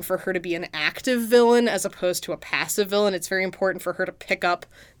important for her to be an active villain as opposed to a passive villain. It's very important for her to pick up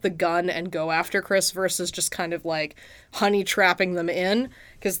the gun and go after Chris versus just kind of like honey trapping them in.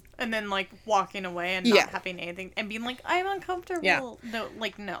 And then like walking away and not having anything and being like, I'm uncomfortable. Yeah.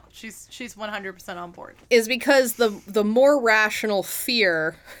 No, she's 100% on board. Is because the more rational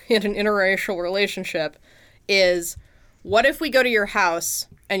fear in an interracial relationship is, what if we go to your house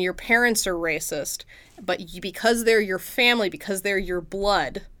and your parents are racist, but because they're your family, because they're your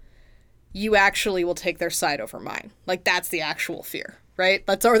blood, you actually will take their side over mine. Like, that's the actual fear, right?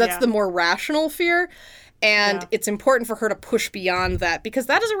 That's the more rational fear. And it's important for her to push beyond that because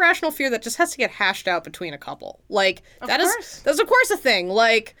that is a rational fear that just has to get hashed out between a couple. Like, that's of course a thing.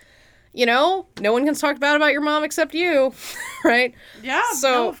 Like, you know, no one can talk bad about your mom except you, right? Yeah,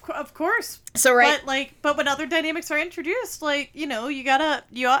 so, no, of course. So, right. But when other dynamics are introduced, like, you know, you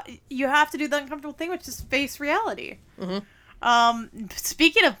have to do the uncomfortable thing, which is face reality. Mm-hmm.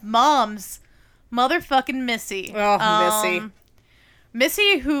 Speaking of moms, motherfucking Missy. Oh, Missy.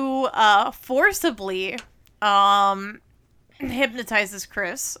 Missy, who forcibly hypnotizes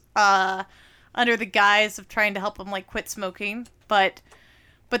Chris under the guise of trying to help him, like, quit smoking, but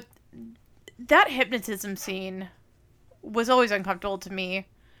that hypnotism scene was always uncomfortable to me.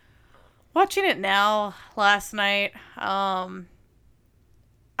 Watching it now, last night, I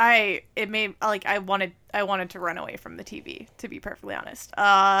wanted to run away from the TV, to be perfectly honest.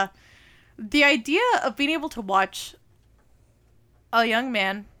 The idea of being able to watch a young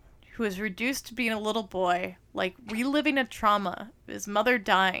man who is reduced to being a little boy, like, reliving a trauma of his mother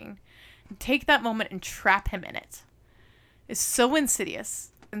dying, and take that moment and trap him in it is so insidious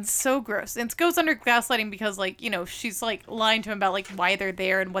and so gross. And it goes under gaslighting because, like, you know, she's, like, lying to him about, like, why they're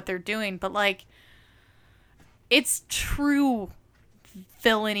there and what they're doing. But, like, it's true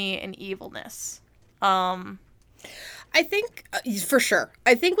villainy and evilness. I think, for sure.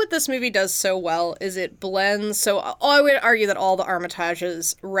 I think what this movie does so well is it blends. So I would argue that all the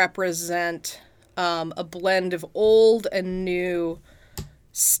Armitages represent a blend of old and new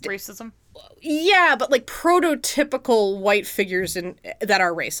racism. Yeah, but like prototypical white figures that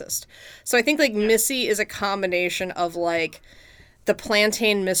are racist. So I think like Missy is a combination of like the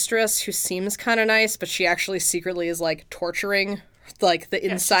plantain mistress who seems kind of nice, but she actually secretly is like torturing like the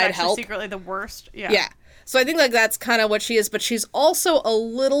inside she's help. Secretly the worst. Yeah. Yeah. So I think like that's kind of what she is, but she's also a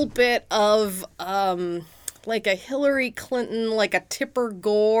little bit of like a Hillary Clinton, like a Tipper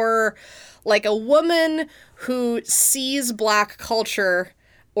Gore, like a woman who sees Black culture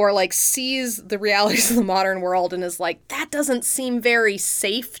or like sees the realities of the modern world and is like, that doesn't seem very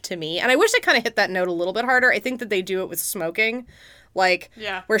safe to me. And I wish they kind of hit that note a little bit harder. I think that they do it with smoking. Like,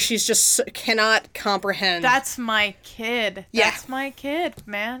 where she's just cannot comprehend. That's my kid. That's my kid,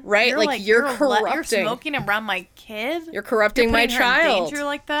 man. Right? You're corrupting. You're smoking around my kid? You're corrupting my child. Her in danger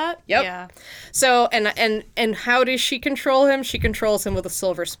like that? Yep. Yeah. So, and how does she control him? She controls him with a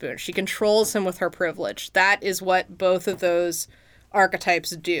silver spoon. She controls him with her privilege. That is what both of those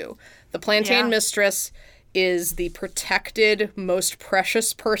archetypes do. The plantain mistress is the protected, most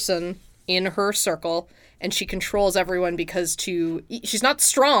precious person in her circle, and she controls everyone because she's not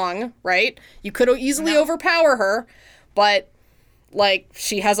strong, right? You could easily overpower her, but like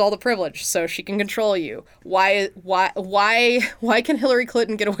she has all the privilege, so she can control you. Why can Hillary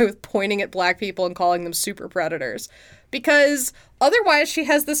Clinton get away with pointing at Black people and calling them super predators? Because otherwise she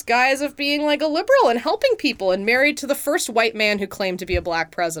has this guise of being like a liberal and helping people and married to the first white man who claimed to be a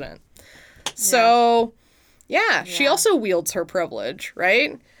Black president. So, she also wields her privilege,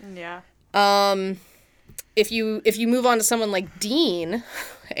 right? Yeah. If you move on to someone like Dean,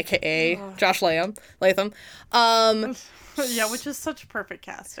 aka Josh Latham, which is such perfect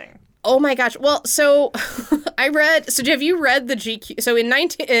casting. Oh my gosh. Well, so have you read the GQ? So in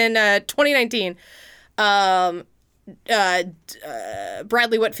 2019,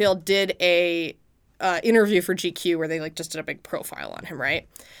 Bradley Whitfield did a interview for GQ where they like just did a big profile on him, right?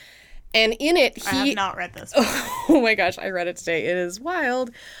 And in it, I have not read this. Oh my gosh, I read it today. It is wild.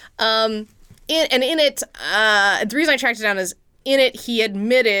 In it, the reason I tracked it down is in it he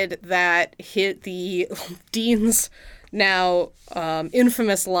admitted that the Dean's now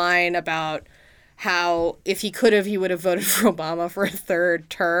infamous line about how if he could have, he would have voted for Obama for a third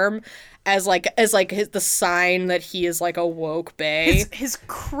term as the sign that he is like a woke bae. His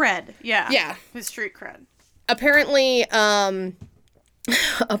cred, yeah, his street cred. Apparently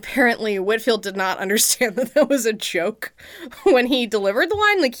Whitfield did not understand that was a joke when he delivered the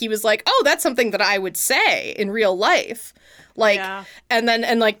line. Like, he was like, oh, that's something that I would say in real life. Like, yeah.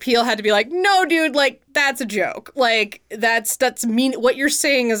 and like Peele had to be like, no, dude, like, that's a joke. Like, that's what you're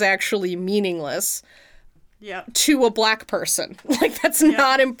saying is actually meaningless. Yeah. To a black person. Like, that's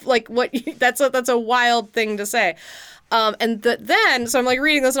not, that's a wild thing to say. And then, so I'm like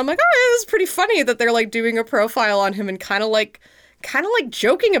reading this and I'm like, oh, this is pretty funny that they're like doing a profile on him and kind of like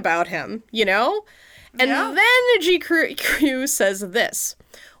joking about him, you know? And then GQ says this.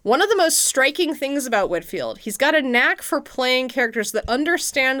 One of the most striking things about Whitfield, he's got a knack for playing characters that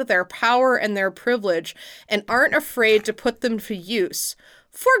understand their power and their privilege and aren't afraid to put them to use,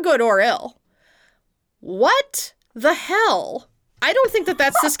 for good or ill. What the hell? I don't think that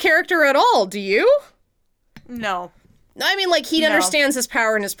that's this character at all, do you? No. I mean, like, he understands his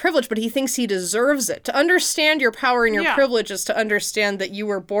power and his privilege, but he thinks he deserves it. To understand your power and your privilege is to understand that you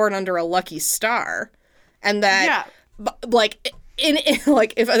were born under a lucky star. And that, like,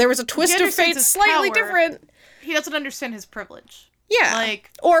 if there was a twist of fate slightly different... He doesn't understand his privilege. Yeah. Like...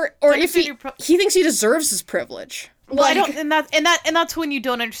 Or if he thinks he deserves his privilege. Well, I don't... And that's when you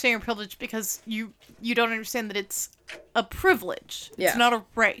don't understand your privilege, because you don't understand that it's a privilege. It's not a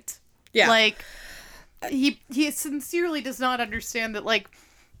right. Yeah. Like... He sincerely does not understand that, like,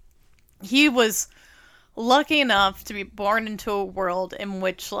 he was lucky enough to be born into a world in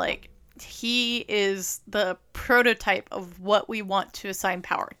which, like, he is the prototype of what we want to assign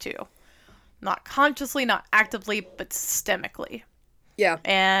power to. Not consciously, not actively, but systemically. Yeah.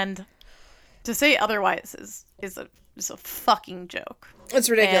 And to say otherwise is a fucking joke. It's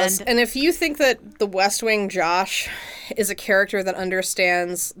ridiculous. And if you think that the West Wing Josh is a character that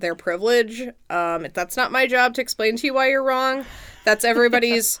understands their privilege, that's not my job to explain to you why you're wrong. That's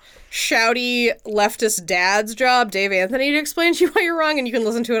everybody's shouty leftist dad's job, Dave Anthony, to explain to you why you're wrong. And you can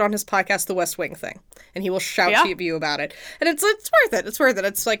listen to it on his podcast, The West Wing Thing. And he will shout to you about it. And it's worth it. It's worth it.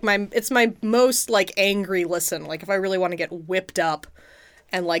 It's like my most like angry listen. Like, if I really want to get whipped up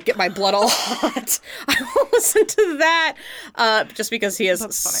and like get my blood all hot, I will listen to that. Just because he is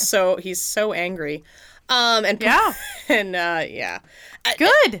he's so angry. Good.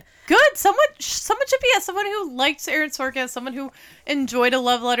 Someone should be someone who liked Aaron Sorkin, someone who enjoyed a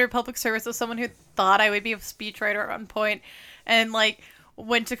love letter public service, as someone who thought I would be a speechwriter on point, and like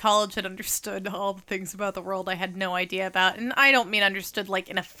went to college and understood all the things about the world I had no idea about. And I don't mean understood like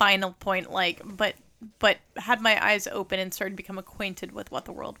in a final point, like, but had my eyes open and started to become acquainted with what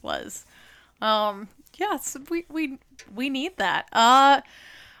the world was. Yes, we need that.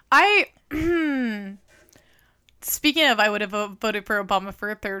 Speaking of, I would have voted for Obama for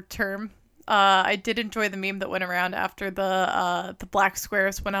a third term. I did enjoy the meme that went around after the black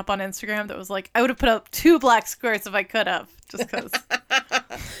squares went up on Instagram. That was like, I would have put up 2 black squares if I could have, just because.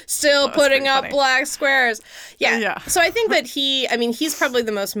 Still putting up black squares. Yeah. So I think that he's probably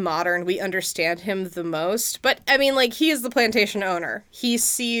the most modern. We understand him the most. But, I mean, like, he is the plantation owner. He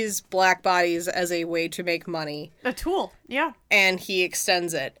sees black bodies as a way to make money. A tool, yeah. And he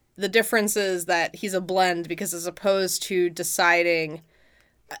extends it. The difference is that he's a blend, because as opposed to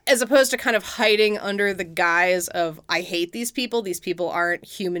kind of hiding under the guise of, I hate these people aren't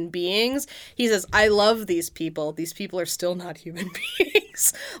human beings, he says, I love these people are still not human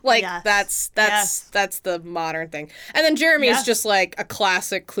beings. Like, that's the modern thing. And then Jeremy is just like a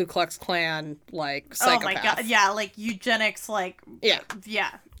classic Ku Klux Klan, like, psychopath. Oh my god, yeah, like eugenics, like, yeah.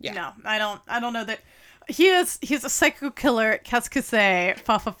 No, I don't know that. He's a psycho killer, Kaskase,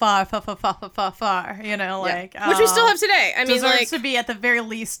 fa, you know, like... Which we still have today. I mean, deserves like... to be, at the very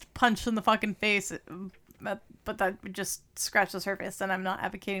least, punched in the fucking face, but that would just scratch the surface, and I'm not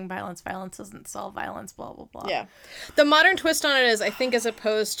advocating violence. Violence doesn't solve violence, blah, blah, blah. Yeah. The modern twist on it is, I think, as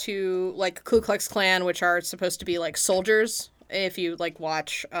opposed to, like, Ku Klux Klan, which are supposed to be, like, soldiers, if you, like,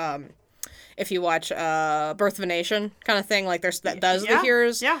 watch... If you watch Birth of a Nation kind of thing, like, those are the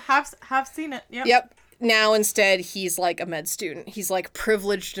heroes. Yeah, have seen it. Yep. Now, instead, he's, like, a med student. He's, like,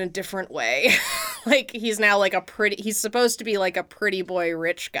 privileged in a different way. Like, he's now, like, he's supposed to be, like, a pretty boy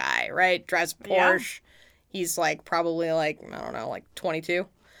rich guy, right? Drives a Porsche. Yeah. He's, like, probably, like, I don't know, like, 22.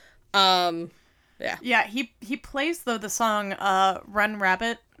 Yeah. Yeah, he plays though the song "Run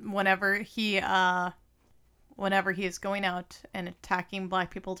Rabbit" whenever he is going out and attacking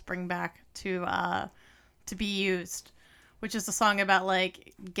black people to bring back to be used, which is a song about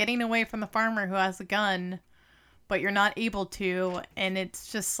like getting away from the farmer who has a gun, but you're not able to, and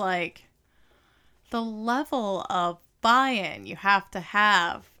it's just like the level of buy-in you have to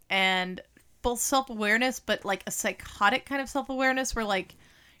have, and both self-awareness, but like a psychotic kind of self-awareness where like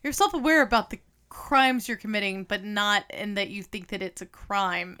you're self-aware about the crimes you're committing, but not in that you think that it's a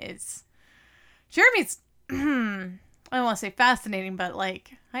crime. Is Jeremy's I don't want to say fascinating, but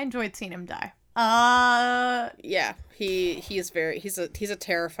like I enjoyed seeing him die. Yeah, he's a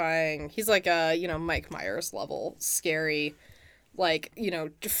terrifying, he's like a, you know, Mike Myers level scary, like, you know,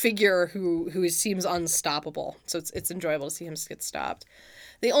 figure who seems unstoppable. So it's enjoyable to see him get stopped.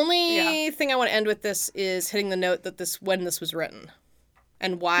 The only thing I want to end with this is hitting the note that when this was written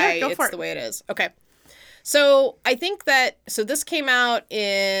and why it's the way it is. Okay. So I think that, this came out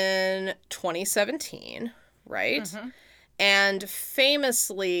in 2017, right? Mm-hmm. And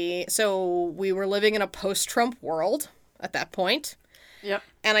famously, so we were living in a post-Trump world at that point. Yep.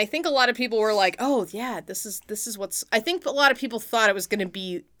 And I think a lot of people were like, oh, yeah, this is what's... I think a lot of people thought it was going to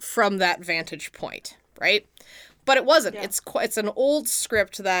be from that vantage point, right? But it wasn't. Yeah. It's an old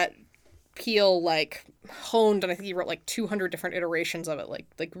script that Peele, like, honed, and I think he wrote, like, 200 different iterations of it,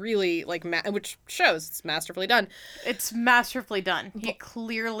 like really, like, which shows it's masterfully done. It's masterfully done. He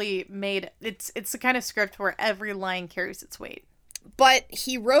clearly made... It's the kind of script where every line carries its weight. But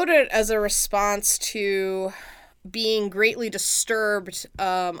he wrote it as a response to being greatly disturbed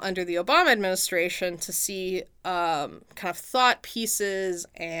under the Obama administration to see kind of thought pieces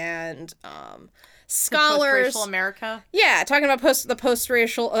and scholars. Post-racial America. Yeah, talking about the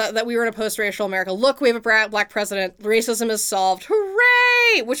post-racial, that we were in a post-racial America. Look, we have a black president. Racism is solved.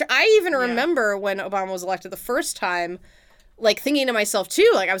 Hooray! Which I even remember when Obama was elected the first time, like, thinking to myself, too.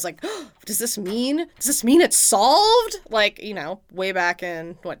 Like, I was like, oh, does this mean it's solved? Like, you know, way back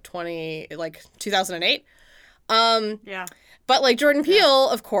in, 2008? Yeah. But, like, Jordan Peele,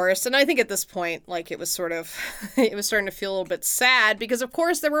 of course, and I think at this point, like, it was starting to feel a little bit sad because, of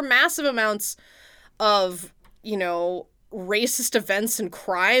course, there were massive amounts of, you know, racist events and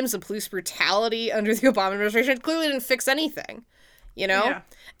crimes and police brutality under the Obama administration. It clearly didn't fix anything, you know? Yeah.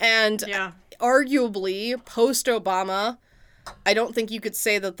 And arguably, post-Obama, I don't think you could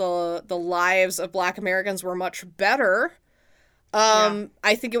say that the lives of Black Americans were much better.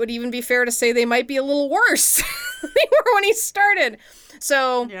 I think it would even be fair to say they might be a little worse than they were when he started.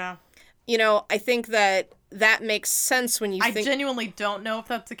 So, you know, I think that makes sense when you think... I genuinely don't know if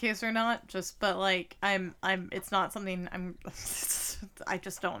that's the case or not, but like, it's not something I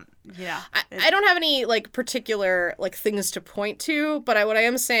just don't, I don't have any, like, particular, like, things to point to, but what I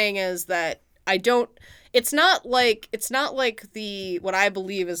am saying is that it's not like what I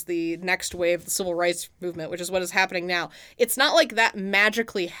believe is the next wave of the civil rights movement, which is what is happening now. It's not like that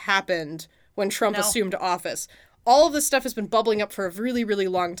magically happened when Trump assumed office. All of this stuff has been bubbling up for a really, really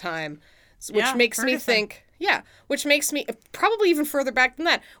long time, which makes me think, which makes me, probably even further back than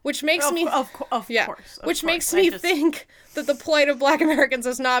that, which makes me, of course, which makes me think that the plight of Black Americans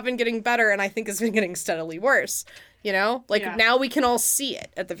has not been getting better, and I think has been getting steadily worse. You know, like now we can all see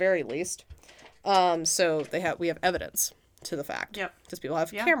it at the very least. So we have evidence to the fact. Yep. Because people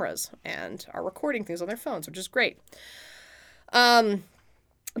have cameras and are recording things on their phones, which is great.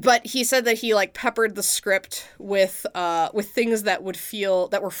 But he said that he, like, peppered the script with things that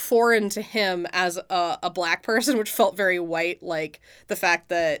were foreign to him as a Black person, which felt very white, like the fact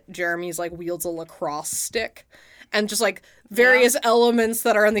that Jeremy's, like, wields a lacrosse stick. And just, like, various elements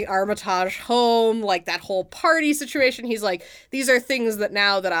that are in the Armitage home, like that whole party situation. He's like, these are things that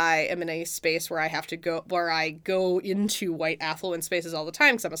now that I am in a space where I go into white affluent spaces all the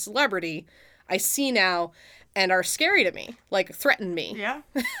time because I'm a celebrity, I see now and are scary to me, like threaten me. Yeah.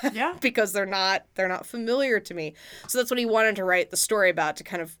 Yeah. Because they're not familiar to me. So that's what he wanted to write the story about, to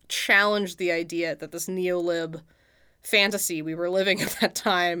kind of challenge the idea that this neo-lib fantasy we were living at that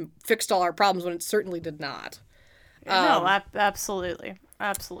time fixed all our problems when it certainly did not. No, absolutely.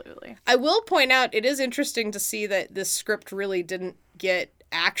 Absolutely. I will point out, it is interesting to see that this script really didn't get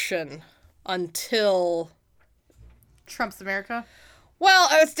action until... Trump's America? Well,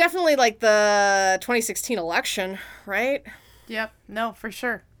 it's definitely like the 2016 election, right? Yep. No, for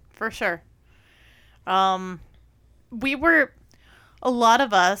sure. For sure. We were... A lot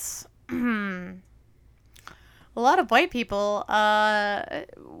of us... a lot of white people...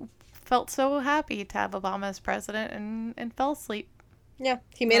 felt so happy to have Obama as president and fell asleep. Yeah,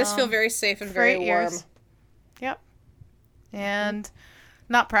 he made us feel very safe and very warm. Yep. And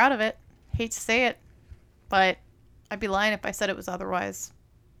not proud of it. hate to say it, but I'd be lying if I said it was otherwise.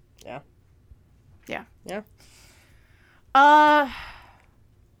 Yeah. Yeah. Yeah.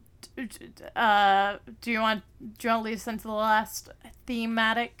 Do you want to lead us into the last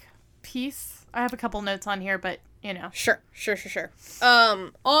thematic piece? I have a couple notes on here, but you know. Sure.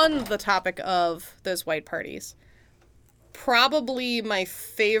 On the topic of those white parties, probably my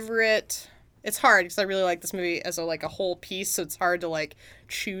favorite. It's hard because I really like this movie as a whole piece, so it's hard to like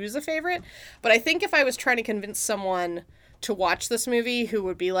choose a favorite. But I think if I was trying to convince someone to watch this movie who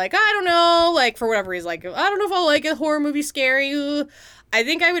would be like, I don't know, like for whatever reason, like I don't know if I'll like a horror movie scary. I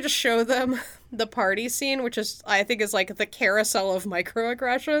think I would just show them the party scene, which is I think is like the carousel of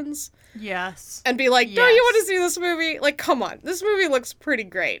microaggressions. Yes. And be like, Yes. don't you want to see this movie? Like, come on, this movie looks pretty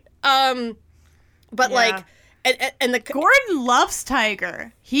great. But Yeah. like, and the Gordon loves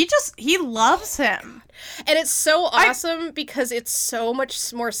Tiger. He loves him. and it's so awesome because it's so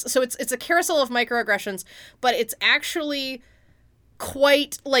much more. So it's a carousel of microaggressions, but it's actually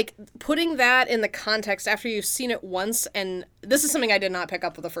quite like putting that in the context after you've seen it once. And this is something I did not pick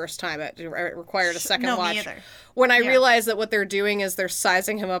up the first time. It required a second No, me watch. either. When I Yeah. realized that what they're doing is they're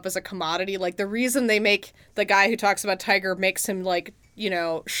sizing him up as a commodity. Like the reason they make the guy who talks about Tiger makes him like, you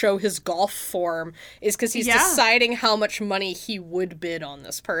know, show his golf form is because he's Yeah. deciding how much money he would bid on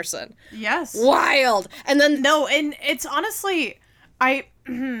this person. Yes. Wild. And then No, and it's honestly, I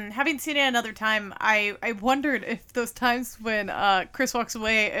having seen it another time, I wondered if those times when Chris walks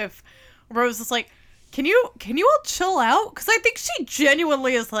away, if Rose is like, can you all chill out? Because I think she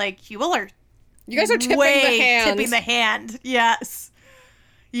genuinely is like, you all are you guys are tipping way the hand. tipping the hand. Yes.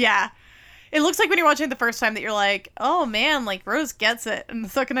 Yeah. It looks like when you're watching it the first time that you're like, oh man, like Rose gets it. And the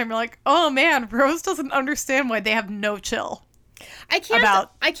second time you're like, oh man, Rose doesn't understand why they have no chill. I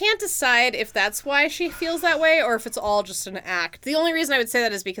can't decide if that's why she feels that way or if it's all just an act. The only reason I would say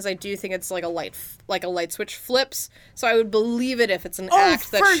that is because I do think it's like a light switch flips. So I would believe it if it's an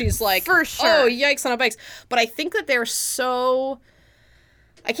act that she's like, for sure. oh yikes on a bikes. But I think that they're so.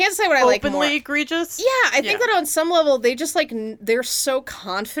 I can't say what I like more. Openly egregious? Yeah, I think that on some level they just like they're so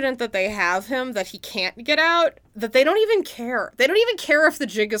confident that they have him that he can't get out that they don't even care. They don't even care if the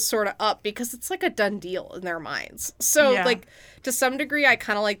jig is sort of up because it's like a done deal in their minds. So Yeah. like to some degree I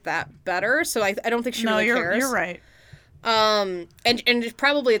kind of like that better. So I don't think she really cares. You're right. And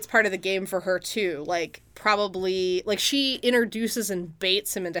probably it's part of the game for her too. Like probably like she introduces and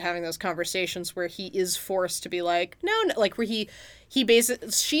baits him into having those conversations where he is forced to be like no like where he basically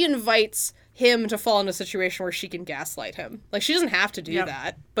she invites him to fall into a situation where she can gaslight him. Like she doesn't have to do Yep.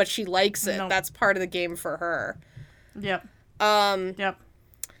 that, but she likes it. No. That's part of the game for her. Yep. Yep.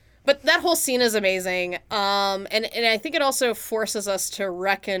 But that whole scene is amazing. And I think it also forces us to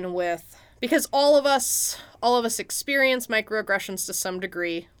reckon with because all of us experience microaggressions to some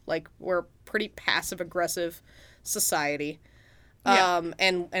degree. Like we're pretty passive aggressive society. Yeah.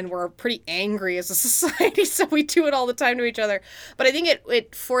 And we're pretty angry as a society, so we do it all the time to each other. But I think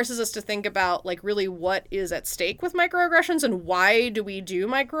it forces us to think about like really what is at stake with microaggressions and why do we do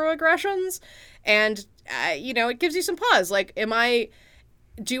microaggressions? And you know, it gives you some pause. Like,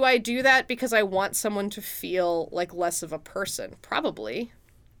 do I do that because I want someone to feel like less of a person? Probably.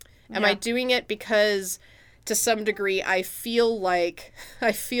 Am I doing it because to some degree I feel like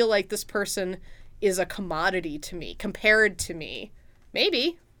this person is a commodity to me, compared to me?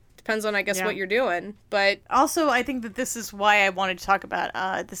 Maybe. Depends on, I guess, what you're doing. But Also, I think that this is why I wanted to talk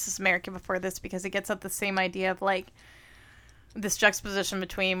about This Is America Before This, because it gets at the same idea of, like, this juxtaposition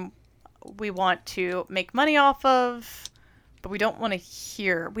between we want to make money off of, but we don't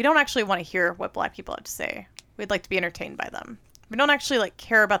actually want to hear what Black people have to say. We'd like to be entertained by them. We don't actually, like,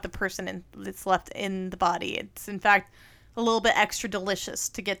 care about the person that's left in the body. It's, in fact, a little bit extra delicious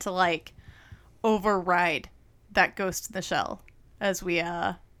to get to, like, override that ghost in the shell as we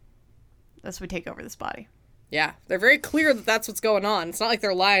take over this body. yeah, they're very clear that that's what's going on. It's not like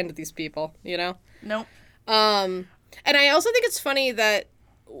they're lying to these people, you know? Nope. And I also think it's funny that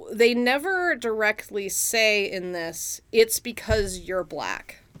they never directly say in this, it's because you're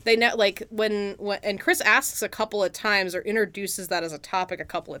Black. They like when and Chris asks a couple of times or introduces that as a topic a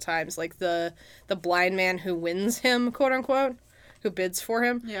couple of times, like the blind man who wins him, quote unquote, who bids for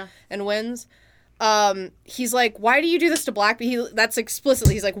him and wins. He's like, why do you do this to Black people? That's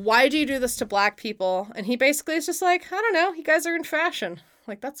explicitly, he's like, why do you do this to Black people? And he basically is just like, I don't know, you guys are in fashion.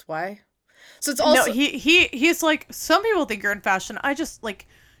 Like, that's why. So it's also... No, he's like, some people think you're in fashion. I just, like,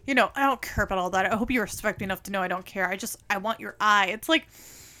 you know, I don't care about all that. I hope you respect me enough to know I don't care. I want your eye. It's like...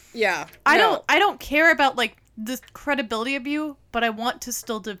 Yeah. I don't care about, like, the credibility of you, but I want to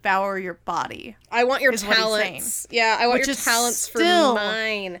still devour your body. I want your is what he's talents. Yeah, I want Which your is talents for still-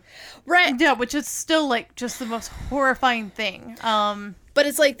 mine. Right. Yeah, which is still like just the most horrifying thing. But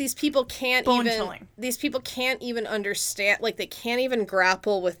it's like these people can't Bone-chilling. even understand, like they can't even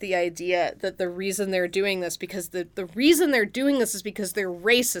grapple with the idea that the reason they're doing this, because the reason they're doing this is because they're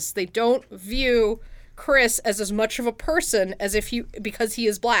racist. They don't view Chris as much of a person as because he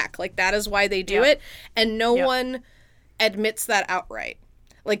is black. Like that is why they do it, and no one admits that outright.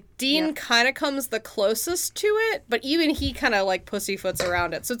 Like Dean kind of comes the closest to it, but even he kind of like pussyfoots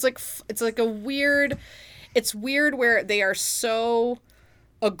around it. So it's like a weird, it's weird where they are so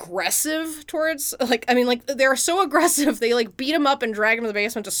aggressive towards, like, I mean, like they're so aggressive they like beat him up and drag him to the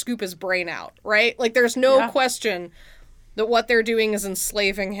basement to scoop his brain out, right? Like there's no question that what they're doing is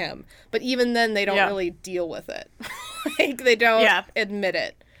enslaving him, but even then they don't really deal with it. Like they don't admit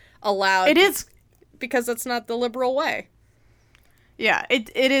it aloud. It is because that's not the liberal way. Yeah, it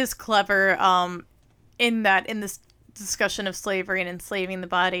is clever in this discussion of slavery and enslaving the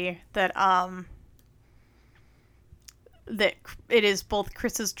body that that it is both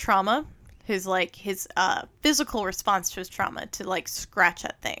Chris's trauma, his physical response to his trauma to like scratch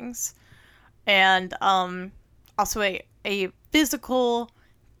at things, and also a physical,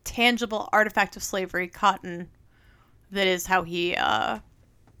 tangible artifact of slavery, cotton, that is how he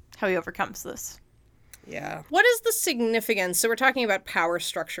overcomes this. Yeah. What is the significance? So we're talking about power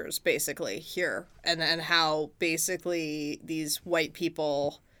structures basically here, and how basically these white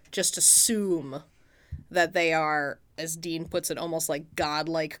people just assume that they are, as Dean puts it, almost like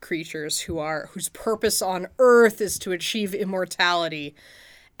godlike creatures whose purpose on earth is to achieve immortality,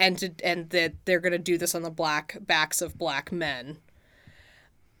 and that they're going to do this on the backs of black men.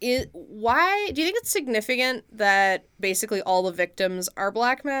 Why do you think it's significant that basically all the victims are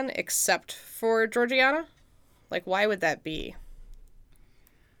black men except for Georgiana? Like, why would that be?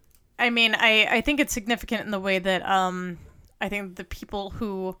 I mean, I think it's significant in the way that I think the people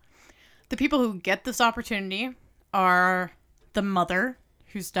who get this opportunity are the mother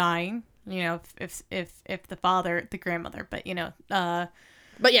who's dying. You know, if the father, the grandmother, but you know,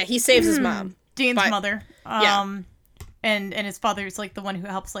 but yeah, he saves his mom. Dean's mother. And his father is like the one who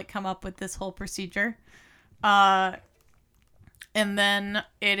helps like come up with this whole procedure. And then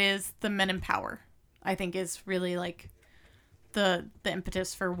it is the men in power, I think, is really like the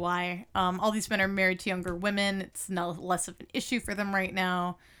impetus for why all these men are married to younger women. It's less of an issue for them right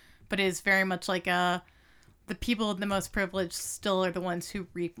now, but it is very much like the people with the most privilege still are the ones who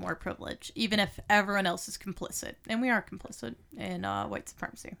reap more privilege, even if everyone else is complicit. And we are complicit in white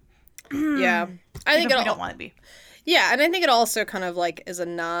supremacy. Yeah. I think we don't want to be. Yeah, and I think it also kind of like is a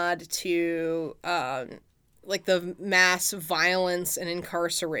nod to like the mass violence and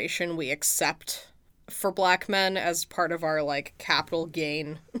incarceration we accept for black men as part of our like capital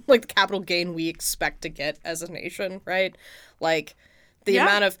gain, like the capital gain we expect to get as a nation, right? Like the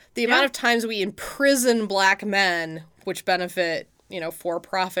amount of times we imprison black men, which benefit, you know,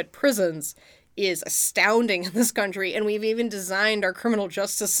 for-profit prisons, is astounding in this country, and we've even designed our criminal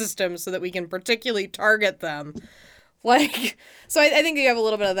justice system so that we can particularly target them. Like, so I think you have a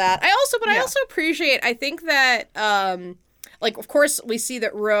little bit of that. I also appreciate, I think that, like, of course, we see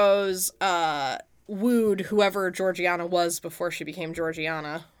that Rose wooed whoever Georgiana was before she became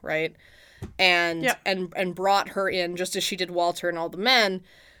Georgiana, right? And brought her in just as she did Walter and all the men.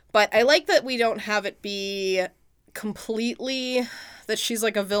 But I like that we don't have it be completely that she's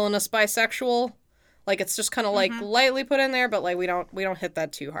like a villainous bisexual. Like, it's just kind of like lightly put in there, but like we don't hit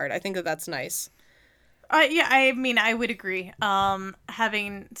that too hard. I think that that's nice. Yeah, I mean, I would agree.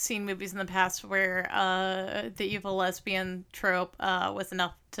 Having seen movies in the past where the evil lesbian trope was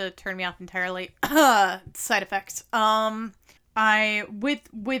enough to turn me off entirely. Side effects. With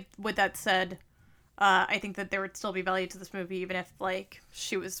that said, I think that there would still be value to this movie, even if like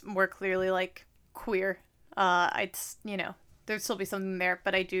she was more clearly like queer. You know, there'd still be something there,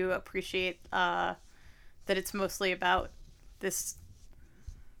 but I do appreciate that it's mostly about this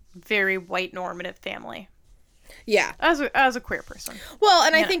very white normative family. Yeah. As a queer person. Well,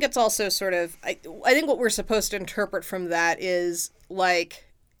 and I think it's also sort of, I think what we're supposed to interpret from that is like,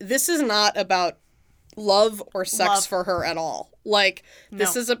 this is not about love or sex for her at all. Like,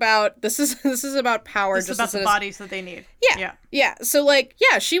 this is about power. This is about the bodies that they need. Yeah. So like,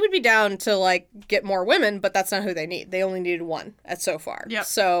 yeah, she would be down to like get more women, but that's not who they need. They only needed one so far. Yep.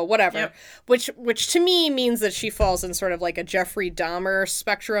 So whatever. Yep. Which to me means that she falls in sort of like a Jeffrey Dahmer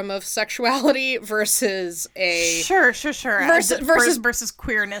spectrum of sexuality versus a versus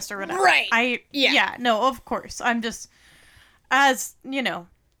queerness or whatever. Right. No, of course. I'm just, as you know,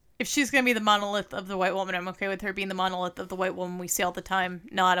 if she's going to be the monolith of the white woman, I'm okay with her being the monolith of the white woman we see all the time,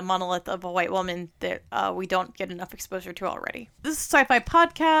 not a monolith of a white woman that we don't get enough exposure to already. This is a sci-fi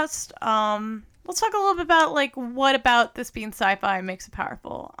podcast. Let's talk a little bit about, like, what about this being sci-fi makes it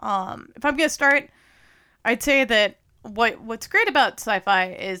powerful. If I'm going to start, I'd say that what's great about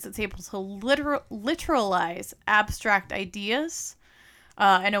sci-fi is it's able to literalize abstract ideas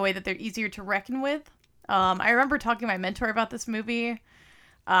in a way that they're easier to reckon with. I remember talking to my mentor about this movie,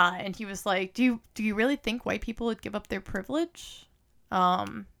 and he was like, do you really think white people would give up their privilege?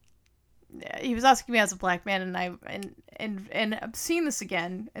 He was asking me as a black man, and I'm seeing this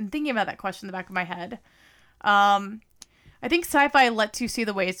again and thinking about that question in the back of my head. I think sci-fi lets you see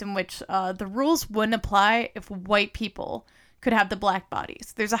the ways in which the rules wouldn't apply if white people could have the black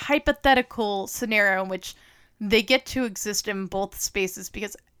bodies. There's a hypothetical scenario in which they get to exist in both spaces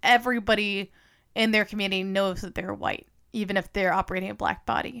because everybody in their community knows that they're white, even if they're operating a black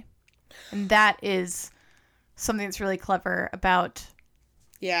body. And that is something that's really clever about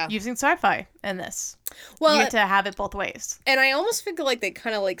using sci-fi in this. Well, you get to have it both ways. And I almost feel like they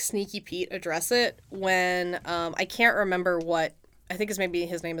kind of like Sneaky Pete address it when I can't remember what, I think his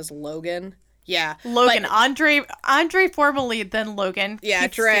name is Logan. Yeah. Logan. But, Andre formerly then Logan. Yeah,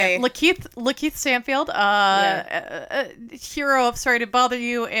 Dre. Lakeith Stanfield, hero of Sorry to Bother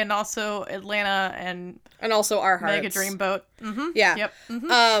You, and also Atlanta and also Our Hearts. Mega Dreamboat. Mm-hmm. Yeah. Yep.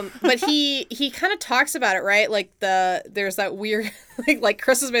 Mm-hmm. But he kind of talks about it, right? Like there's that weird, like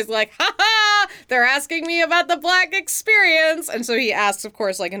Chris is basically like, ha ha, they're asking me about the black experience. And so he asks, of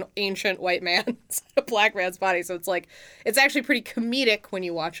course, like an ancient white man, a black man's body. So it's like, it's actually pretty comedic when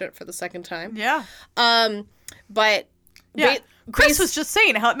you watch it for the second time. Yeah. But yeah. Chris was just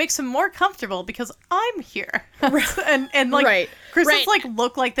saying how it makes him more comfortable because I'm here. and like, right. Chris's like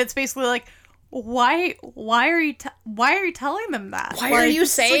look like that's basically like, why are you telling them that? Why are you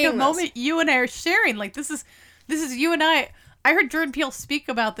saying like a moment you and I are sharing? Like this is you and I. I heard Jordan Peele speak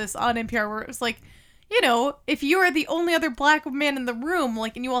about this on NPR where it was like, you know, if you are the only other black man in the room,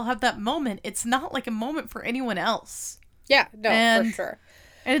 like, and you all have that moment, it's not like a moment for anyone else. Yeah, no, for sure.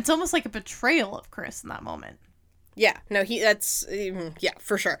 And it's almost like a betrayal of Chris in that moment. Yeah, no,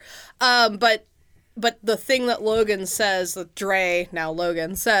 for sure. But the thing that Logan says, that Dre, now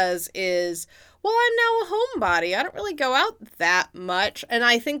Logan, says is, well, I'm now a homebody. I don't really go out that much. And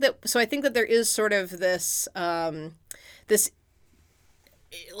I think that there is sort of this,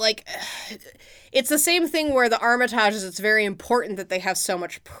 like, it's the same thing where the Armitages, it's very important that they have so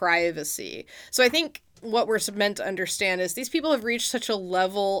much privacy. So I think what we're meant to understand is these people have reached such a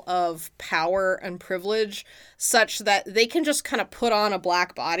level of power and privilege such that they can just kind of put on a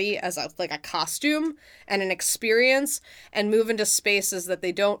black body as a costume and an experience and move into spaces that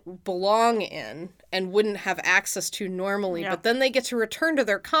they don't belong in and wouldn't have access to normally. Yep. But then they get to return to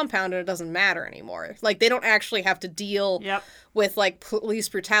their compound and it doesn't matter anymore. Like, they don't actually have to deal with, like, police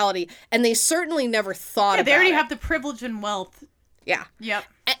brutality. And they certainly never thought about it. They already have the privilege and wealth. Yeah. Yep.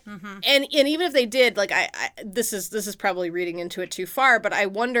 And even if they did, like, I this is probably reading into it too far, but I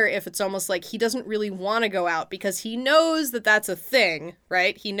wonder if it's almost like he doesn't really want to go out because he knows that that's a thing,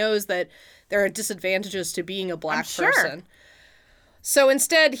 right? He knows that there are disadvantages to being a black person. So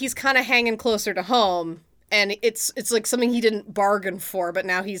instead, he's kind of hanging closer to home, and it's like something he didn't bargain for, but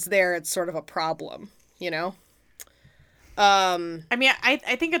now he's there. It's sort of a problem, you know? I mean,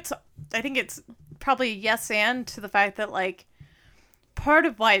 I think it's probably yes and to the fact that, like, part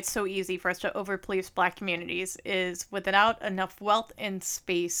of why it's so easy for us to overpolice black communities is without enough wealth and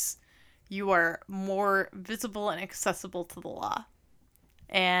space, you are more visible and accessible to the law.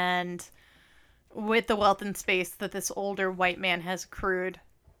 And with the wealth and space that this older white man has accrued,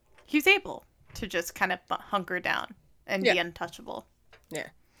 he's able to just kind of hunker down and be untouchable. Yeah.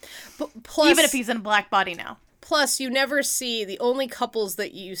 Plus, even if he's in a black body now. Plus, you never see, the only couples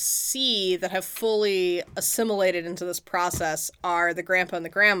that you see that have fully assimilated into this process are the grandpa and the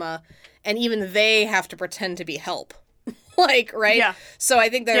grandma, and even they have to pretend to be help. Like, right? Yeah. So I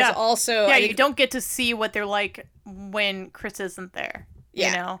think there's also... Yeah, you don't get to see what they're like when Chris isn't there,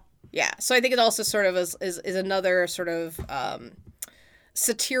 you know? Yeah, so I think it also sort of is another sort of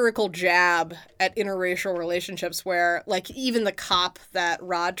satirical jab at interracial relationships where, like, even the cop that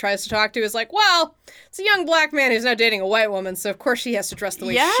Rod tries to talk to is like, well, it's a young black man who's now dating a white woman, so of course she has to dress the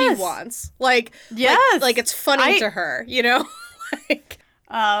way she wants. Like, like it's funny to her, you know? Like,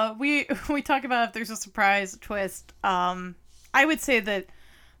 we talk about if there's a surprise twist. I would say that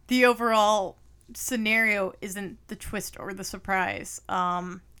the overall scenario isn't the twist or the surprise.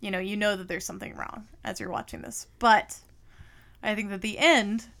 You know that there's something wrong as you're watching this, but I think that the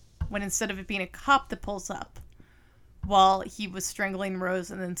end, when instead of it being a cop that pulls up, while he was strangling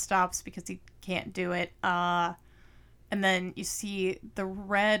Rose and then stops because he can't do it. And then you see the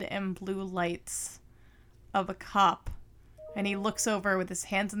red and blue lights of a cop, and he looks over with his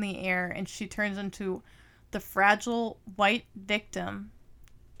hands in the air, and she turns into the fragile white victim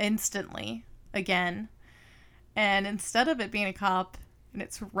instantly again. And instead of it being a cop, and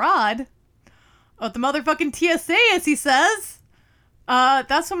it's Rod, the motherfucking TSA, as he says,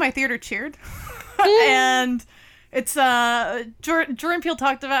 that's when my theater cheered. And it's Jordan Peele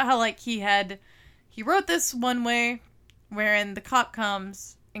talked about how like he wrote this one way, wherein the cop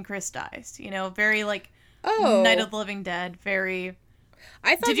comes and Chris dies. You know, very like Night of the Living Dead. Very.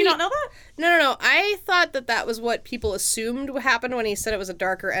 Did you not know that? No. I thought that was what people assumed would happen when he said it was a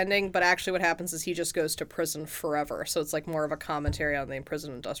darker ending, but actually what happens is he just goes to prison forever. So it's like more of a commentary on the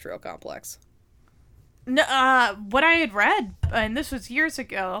prison industrial complex. No, what I had read, and this was years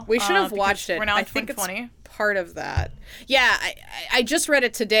ago. We should have watched it. We're now in I think 2020. It's part of that. Yeah, I just read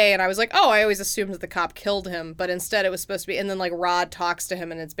it today, and I was like, oh, I always assumed that the cop killed him, but instead it was supposed to be. And then like Rod talks to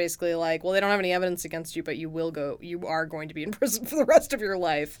him, and it's basically like, well, they don't have any evidence against you, but you are going to be in prison for the rest of your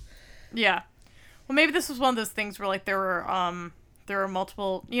life. Yeah. Well, maybe this was one of those things where like there were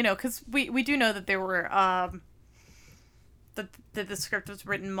multiple, you know, because we do know that there were that the script was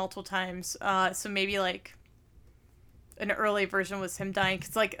written multiple times, so maybe like an early version was him dying,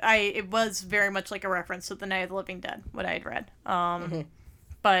 because like it was very much like a reference to the Night of the Living Dead, what I had read.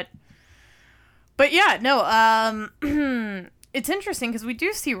 But yeah, no, it's interesting because we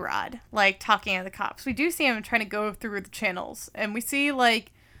do see Rod like talking to the cops. We do see him trying to go through the channels, and we see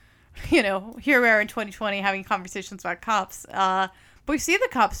like, you know, here we are in 2020 having conversations about cops, but we see the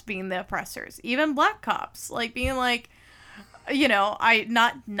cops being the oppressors, even black cops, like being like, you know,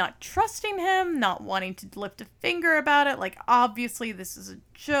 not trusting him, not wanting to lift a finger about it. Like, obviously this is a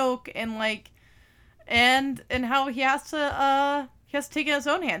joke, and like, and how he has to take it in his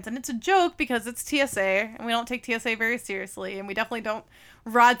own hands. And it's a joke because it's TSA, and we don't take TSA very seriously, and we definitely don't.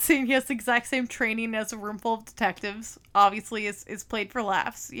 Rod saying he has the exact same training as a room full of detectives, obviously is played for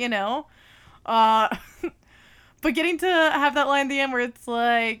laughs, you know? But getting to have that line at the end where it's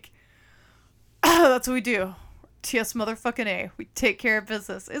like, that's what we do. TS motherfucking A. We take care of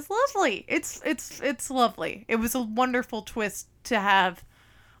business. It's lovely. It's lovely. It was a wonderful twist to have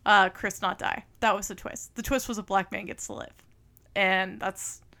Chris not die. That was the twist. The twist was a black man gets to live. And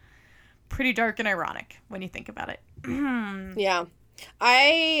that's pretty dark and ironic when you think about it. Yeah.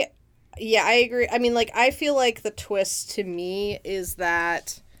 I agree. I mean, like, I feel like the twist to me is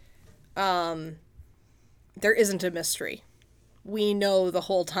that there isn't a mystery. We know the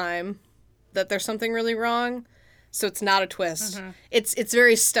whole time that there's something really wrong. So it's not a twist. Mm-hmm. It's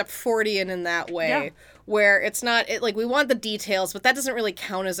very Step Fordian in that way, where it's not like we want the details, but that doesn't really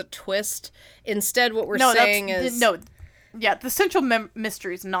count as a twist. Instead, what we're saying is the central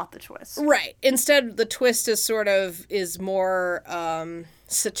mystery is not the twist, right? Instead, the twist is more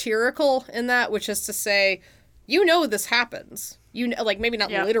satirical in that, which is to say, you know, this happens. You know, like maybe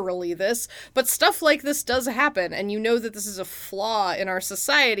not literally this, but stuff like this does happen, and you know that this is a flaw in our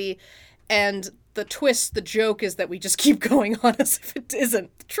society, and the twist, the joke is that we just keep going on as if it isn't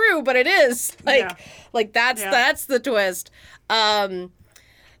true, but it is. Like that's the twist.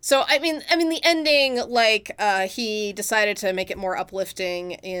 So I mean the ending, like he decided to make it more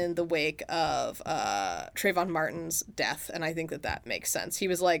uplifting in the wake of Trayvon Martin's death, and I think that makes sense. He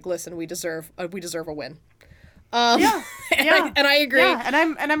was like, "Listen, we deserve a win." And I agree. Yeah,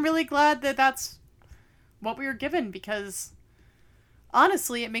 and I'm really glad that that's what we were given, because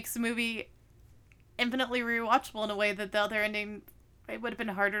honestly, it makes the movie infinitely rewatchable in a way that the other ending, it would have been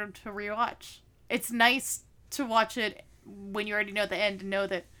harder to rewatch. It's nice to watch it when you already know the end and know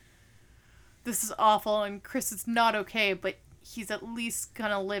that this is awful and Chris is not okay, but he's at least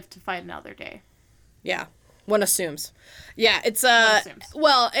gonna live to fight another day. Yeah, one assumes. Yeah, it's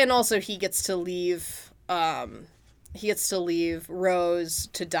well, and also he gets to leave Rose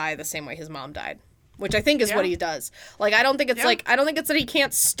to die the same way his mom died. Which I think is what he does. Like, I don't think it's that he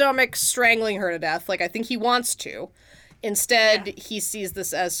can't stomach strangling her to death. Like, I think he wants to. Instead, he sees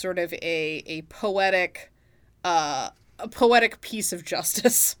this as sort of a poetic piece of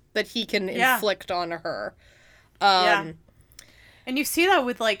justice that he can inflict on her. And you see that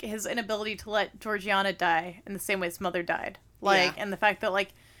with, like, his inability to let Georgiana die in the same way his mother died. Like, and the fact that, like,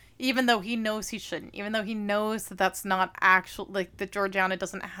 even though he knows he shouldn't, even though he knows that that's not actual, like, that Georgiana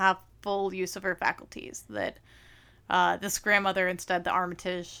doesn't have full use of her faculties, that this grandmother, instead, the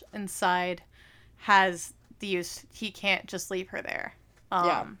Armitage inside, has the use. He can't just leave her there.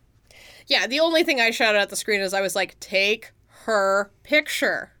 Yeah, the only thing I shouted at the screen is I was like, take her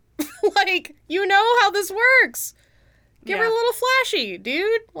picture. Like, you know how this works. Give her a little flashy,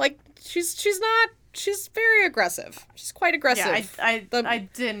 dude. Like, she's very aggressive. She's quite aggressive. Yeah, I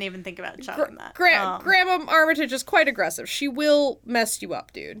didn't even think about shouting that. Grandma Armitage is quite aggressive. She will mess you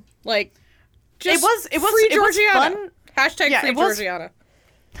up, dude. Like, just it was free it was Georgiana. fun. Hashtag Yeah, free Georgiana.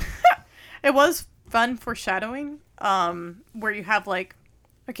 It was fun foreshadowing, where you have, like,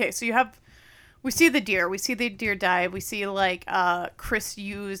 okay, so we see the deer die, we see, like, Chris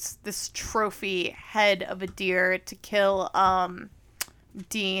use this trophy head of a deer to kill,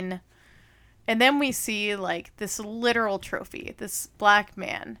 Dean, and then we see, like, this literal trophy, this black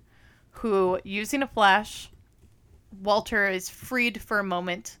man, who, using a flash, Walter is freed for a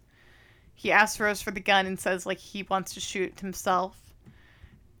moment. He asks Rose for the gun and says, like, he wants to shoot himself.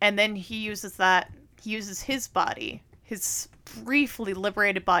 And then he uses his body, his briefly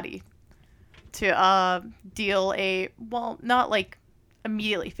liberated body, to deal a, well, not like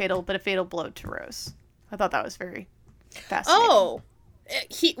immediately fatal, but a fatal blow to Rose. I thought that was very fascinating. Oh,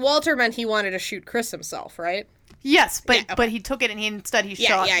 Walter meant he wanted to shoot Chris himself, right? Yes, but Yeah, okay. but he took it and he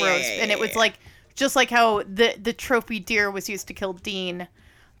shot Rose, and it was like, just like how the trophy deer was used to kill Dean,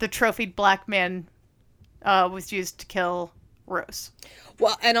 the trophied black man was used to kill Rose.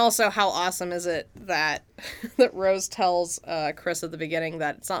 Well, and also, how awesome is it that Rose tells Chris at the beginning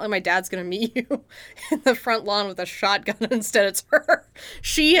that it's not like my dad's going to meet you in the front lawn with a shotgun. Instead, it's her.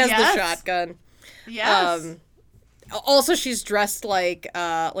 She has the shotgun. Yes. Also, she's dressed like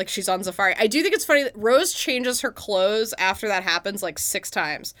she's on safari. I do think it's funny that Rose changes her clothes after that happens like 6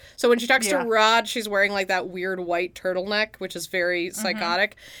 times. So when she talks to Rod, she's wearing like that weird white turtleneck, which is very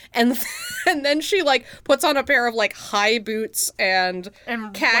psychotic. And then she like puts on a pair of like high boots and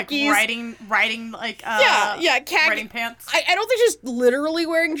khakis. Like riding like khaki riding pants. I don't think she's literally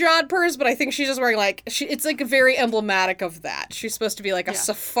wearing jodhpurs, but I think she's just wearing like it's like very emblematic of that. She's supposed to be like a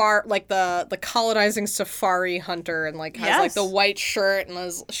safari, like the colonizing safari hunter. And like has like the white shirt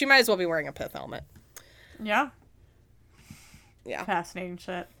and she might as well be wearing a pith helmet. Yeah. Yeah. Fascinating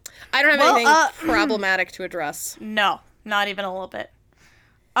shit. I don't have anything problematic to address. No, not even a little bit.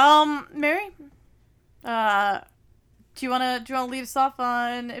 Mary, do you wanna leave us off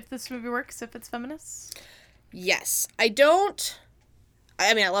on if this movie works, if it's feminist? Yes.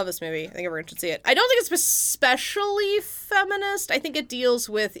 I mean, I love this movie. I think everyone should see it. I don't think it's especially feminist. I think it deals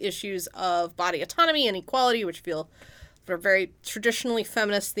with issues of body autonomy and equality, which are very traditionally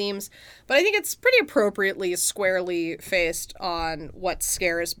feminist themes. But I think it's pretty appropriately squarely faced on what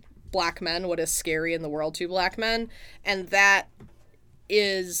scares black men, what is scary in the world to black men. And that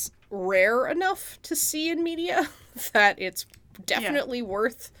is rare enough to see in media that it's definitely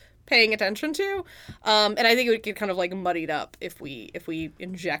worth paying attention to, and I think it would get kind of like muddied up if we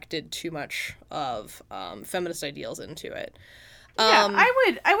injected too much of feminist ideals into it.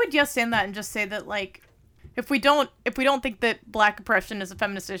 I would just stand that and just say that, like, if we don't think that black oppression is a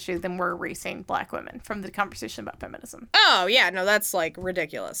feminist issue, then we're erasing black women from the conversation about feminism. Oh yeah, no, that's like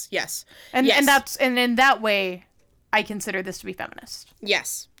ridiculous. Yes, and in that way, I consider this to be feminist.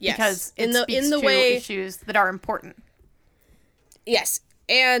 Yes, because it speaks to issues that are important. Yes.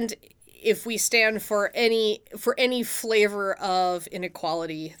 And if we stand for any flavor of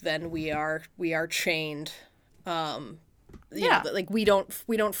inequality, then we are chained. You know, like we don't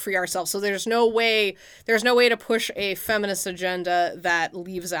free ourselves. So there's no way to push a feminist agenda that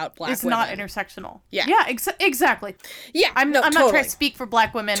leaves out black women. It's not intersectional. Yeah. Yeah, exactly. Yeah. I'm not trying to speak for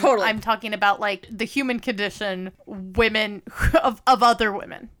black women. Totally. I'm talking about like the human condition, women of other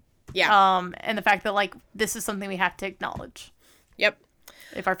women. Yeah. And the fact that like this is something we have to acknowledge. Yep.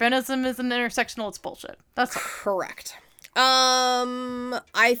 If our feminism isn't intersectional, it's bullshit. That's all. Correct.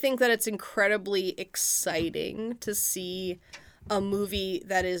 I think that it's incredibly exciting to see a movie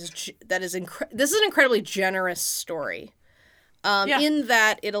that is this is an incredibly generous story. In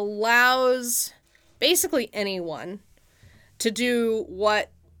that it allows basically anyone to do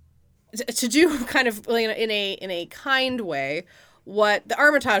kind of in a kind way what the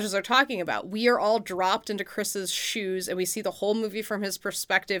Armitages are talking about. We are all dropped into Chris's shoes and we see the whole movie from his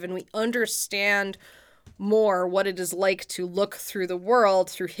perspective and we understand more what it is like to look through the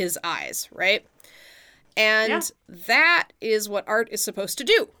world through his eyes, right? And that is what art is supposed to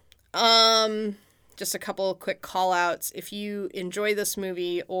do. Just a couple quick call outs. If you enjoy this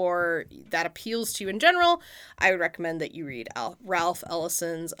movie or that appeals to you in general, I would recommend that you read Ralph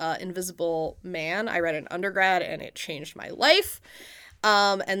Ellison's Invisible Man. I read it in undergrad and it changed my life.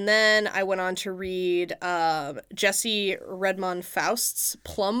 And then I went on to read Jesse Redmond Faust's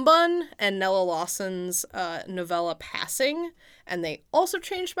Plum Bun and Nella Lawson's novella Passing, and they also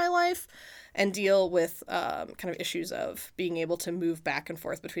changed my life and deal with kind of issues of being able to move back and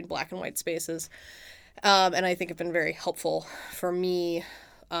forth between black and white spaces. And I think have been very helpful for me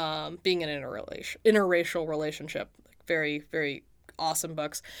being in an interracial relationship. Very, very awesome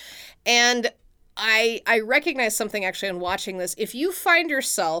books. And I recognize something actually in watching this. If you find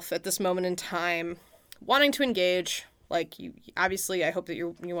yourself at this moment in time wanting to engage, like you obviously, I hope that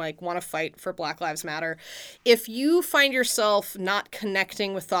you like want to fight for Black Lives Matter. If you find yourself not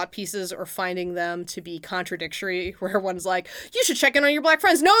connecting with thought pieces or finding them to be contradictory, where one's like, you should check in on your Black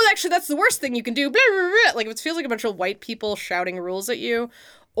friends. No, actually, that's the worst thing you can do. Blah, blah, blah. Like if it feels like a bunch of white people shouting rules at you,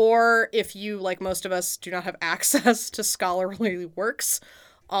 or if you, like most of us, do not have access to scholarly works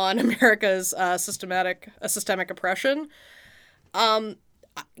on America's systemic oppression, dive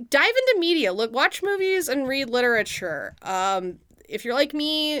into media. Look, watch movies and read literature. If you're like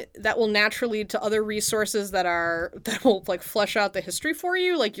me, that will naturally lead to other resources that will like flesh out the history for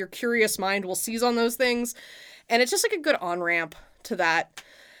you. Like your curious mind will seize on those things, and it's just like a good on-ramp to that.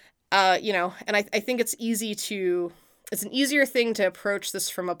 And I think it's an easier thing to approach this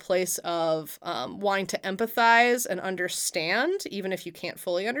from a place of wanting to empathize and understand, even if you can't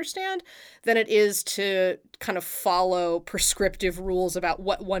fully understand, than it is to kind of follow prescriptive rules about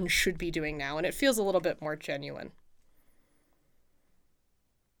what one should be doing now. And it feels a little bit more genuine.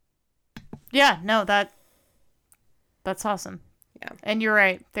 Yeah, no, that's awesome. Yeah. And you're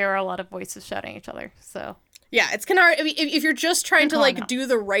right. There are a lot of voices shouting at each other, so... Yeah, it's kind of, I mean, if you're just trying to like do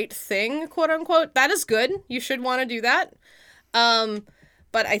the right thing, quote unquote, that is good. You should want to do that.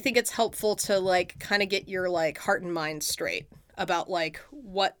 But I think it's helpful to like kind of get your like heart and mind straight about like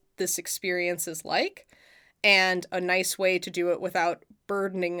what this experience is like, and a nice way to do it without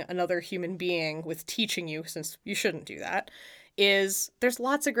burdening another human being with teaching you, since you shouldn't do that, is there's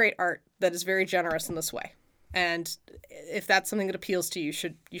lots of great art that is very generous in this way. And if that's something that appeals to you,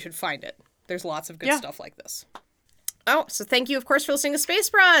 you should find it. There's lots of good stuff like this. Oh, so thank you, of course, for listening to Space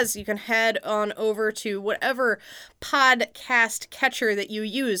Bras. You can head on over to whatever podcast catcher that you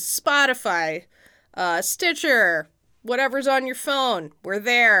use, Spotify, Stitcher, whatever's on your phone. We're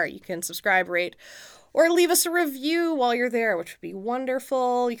there. You can subscribe, rate, or leave us a review while you're there, which would be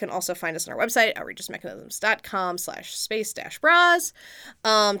wonderful. You can also find us on our website, outrageousmechanisms.com/space-bras,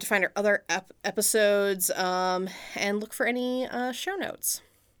 to find our other episodes, and look for any show notes.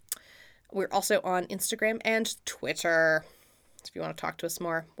 We're also on Instagram and Twitter. So if you want to talk to us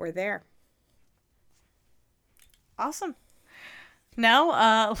more, we're there. Awesome.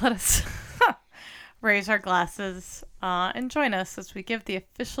 Now, let us raise our glasses and join us as we give the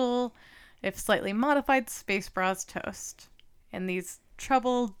official, if slightly modified, Space Bras toast. In these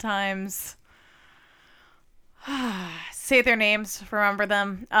troubled times, say their names, remember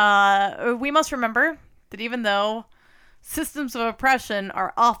them. We must remember that even though systems of oppression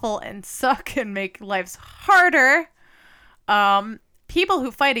are awful and suck and make lives harder, people who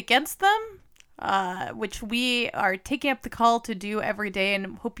fight against them, which we are taking up the call to do every day,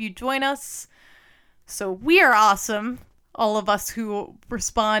 and hope you join us. So we are awesome, all of us who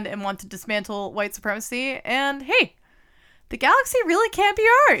respond and want to dismantle white supremacy. And hey, the galaxy really can't be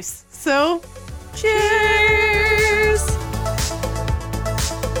ours. So cheers!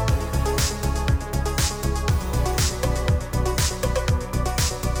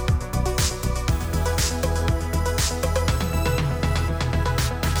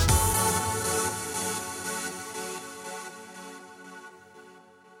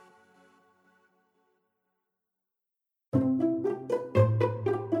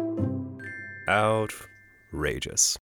 Outrageous.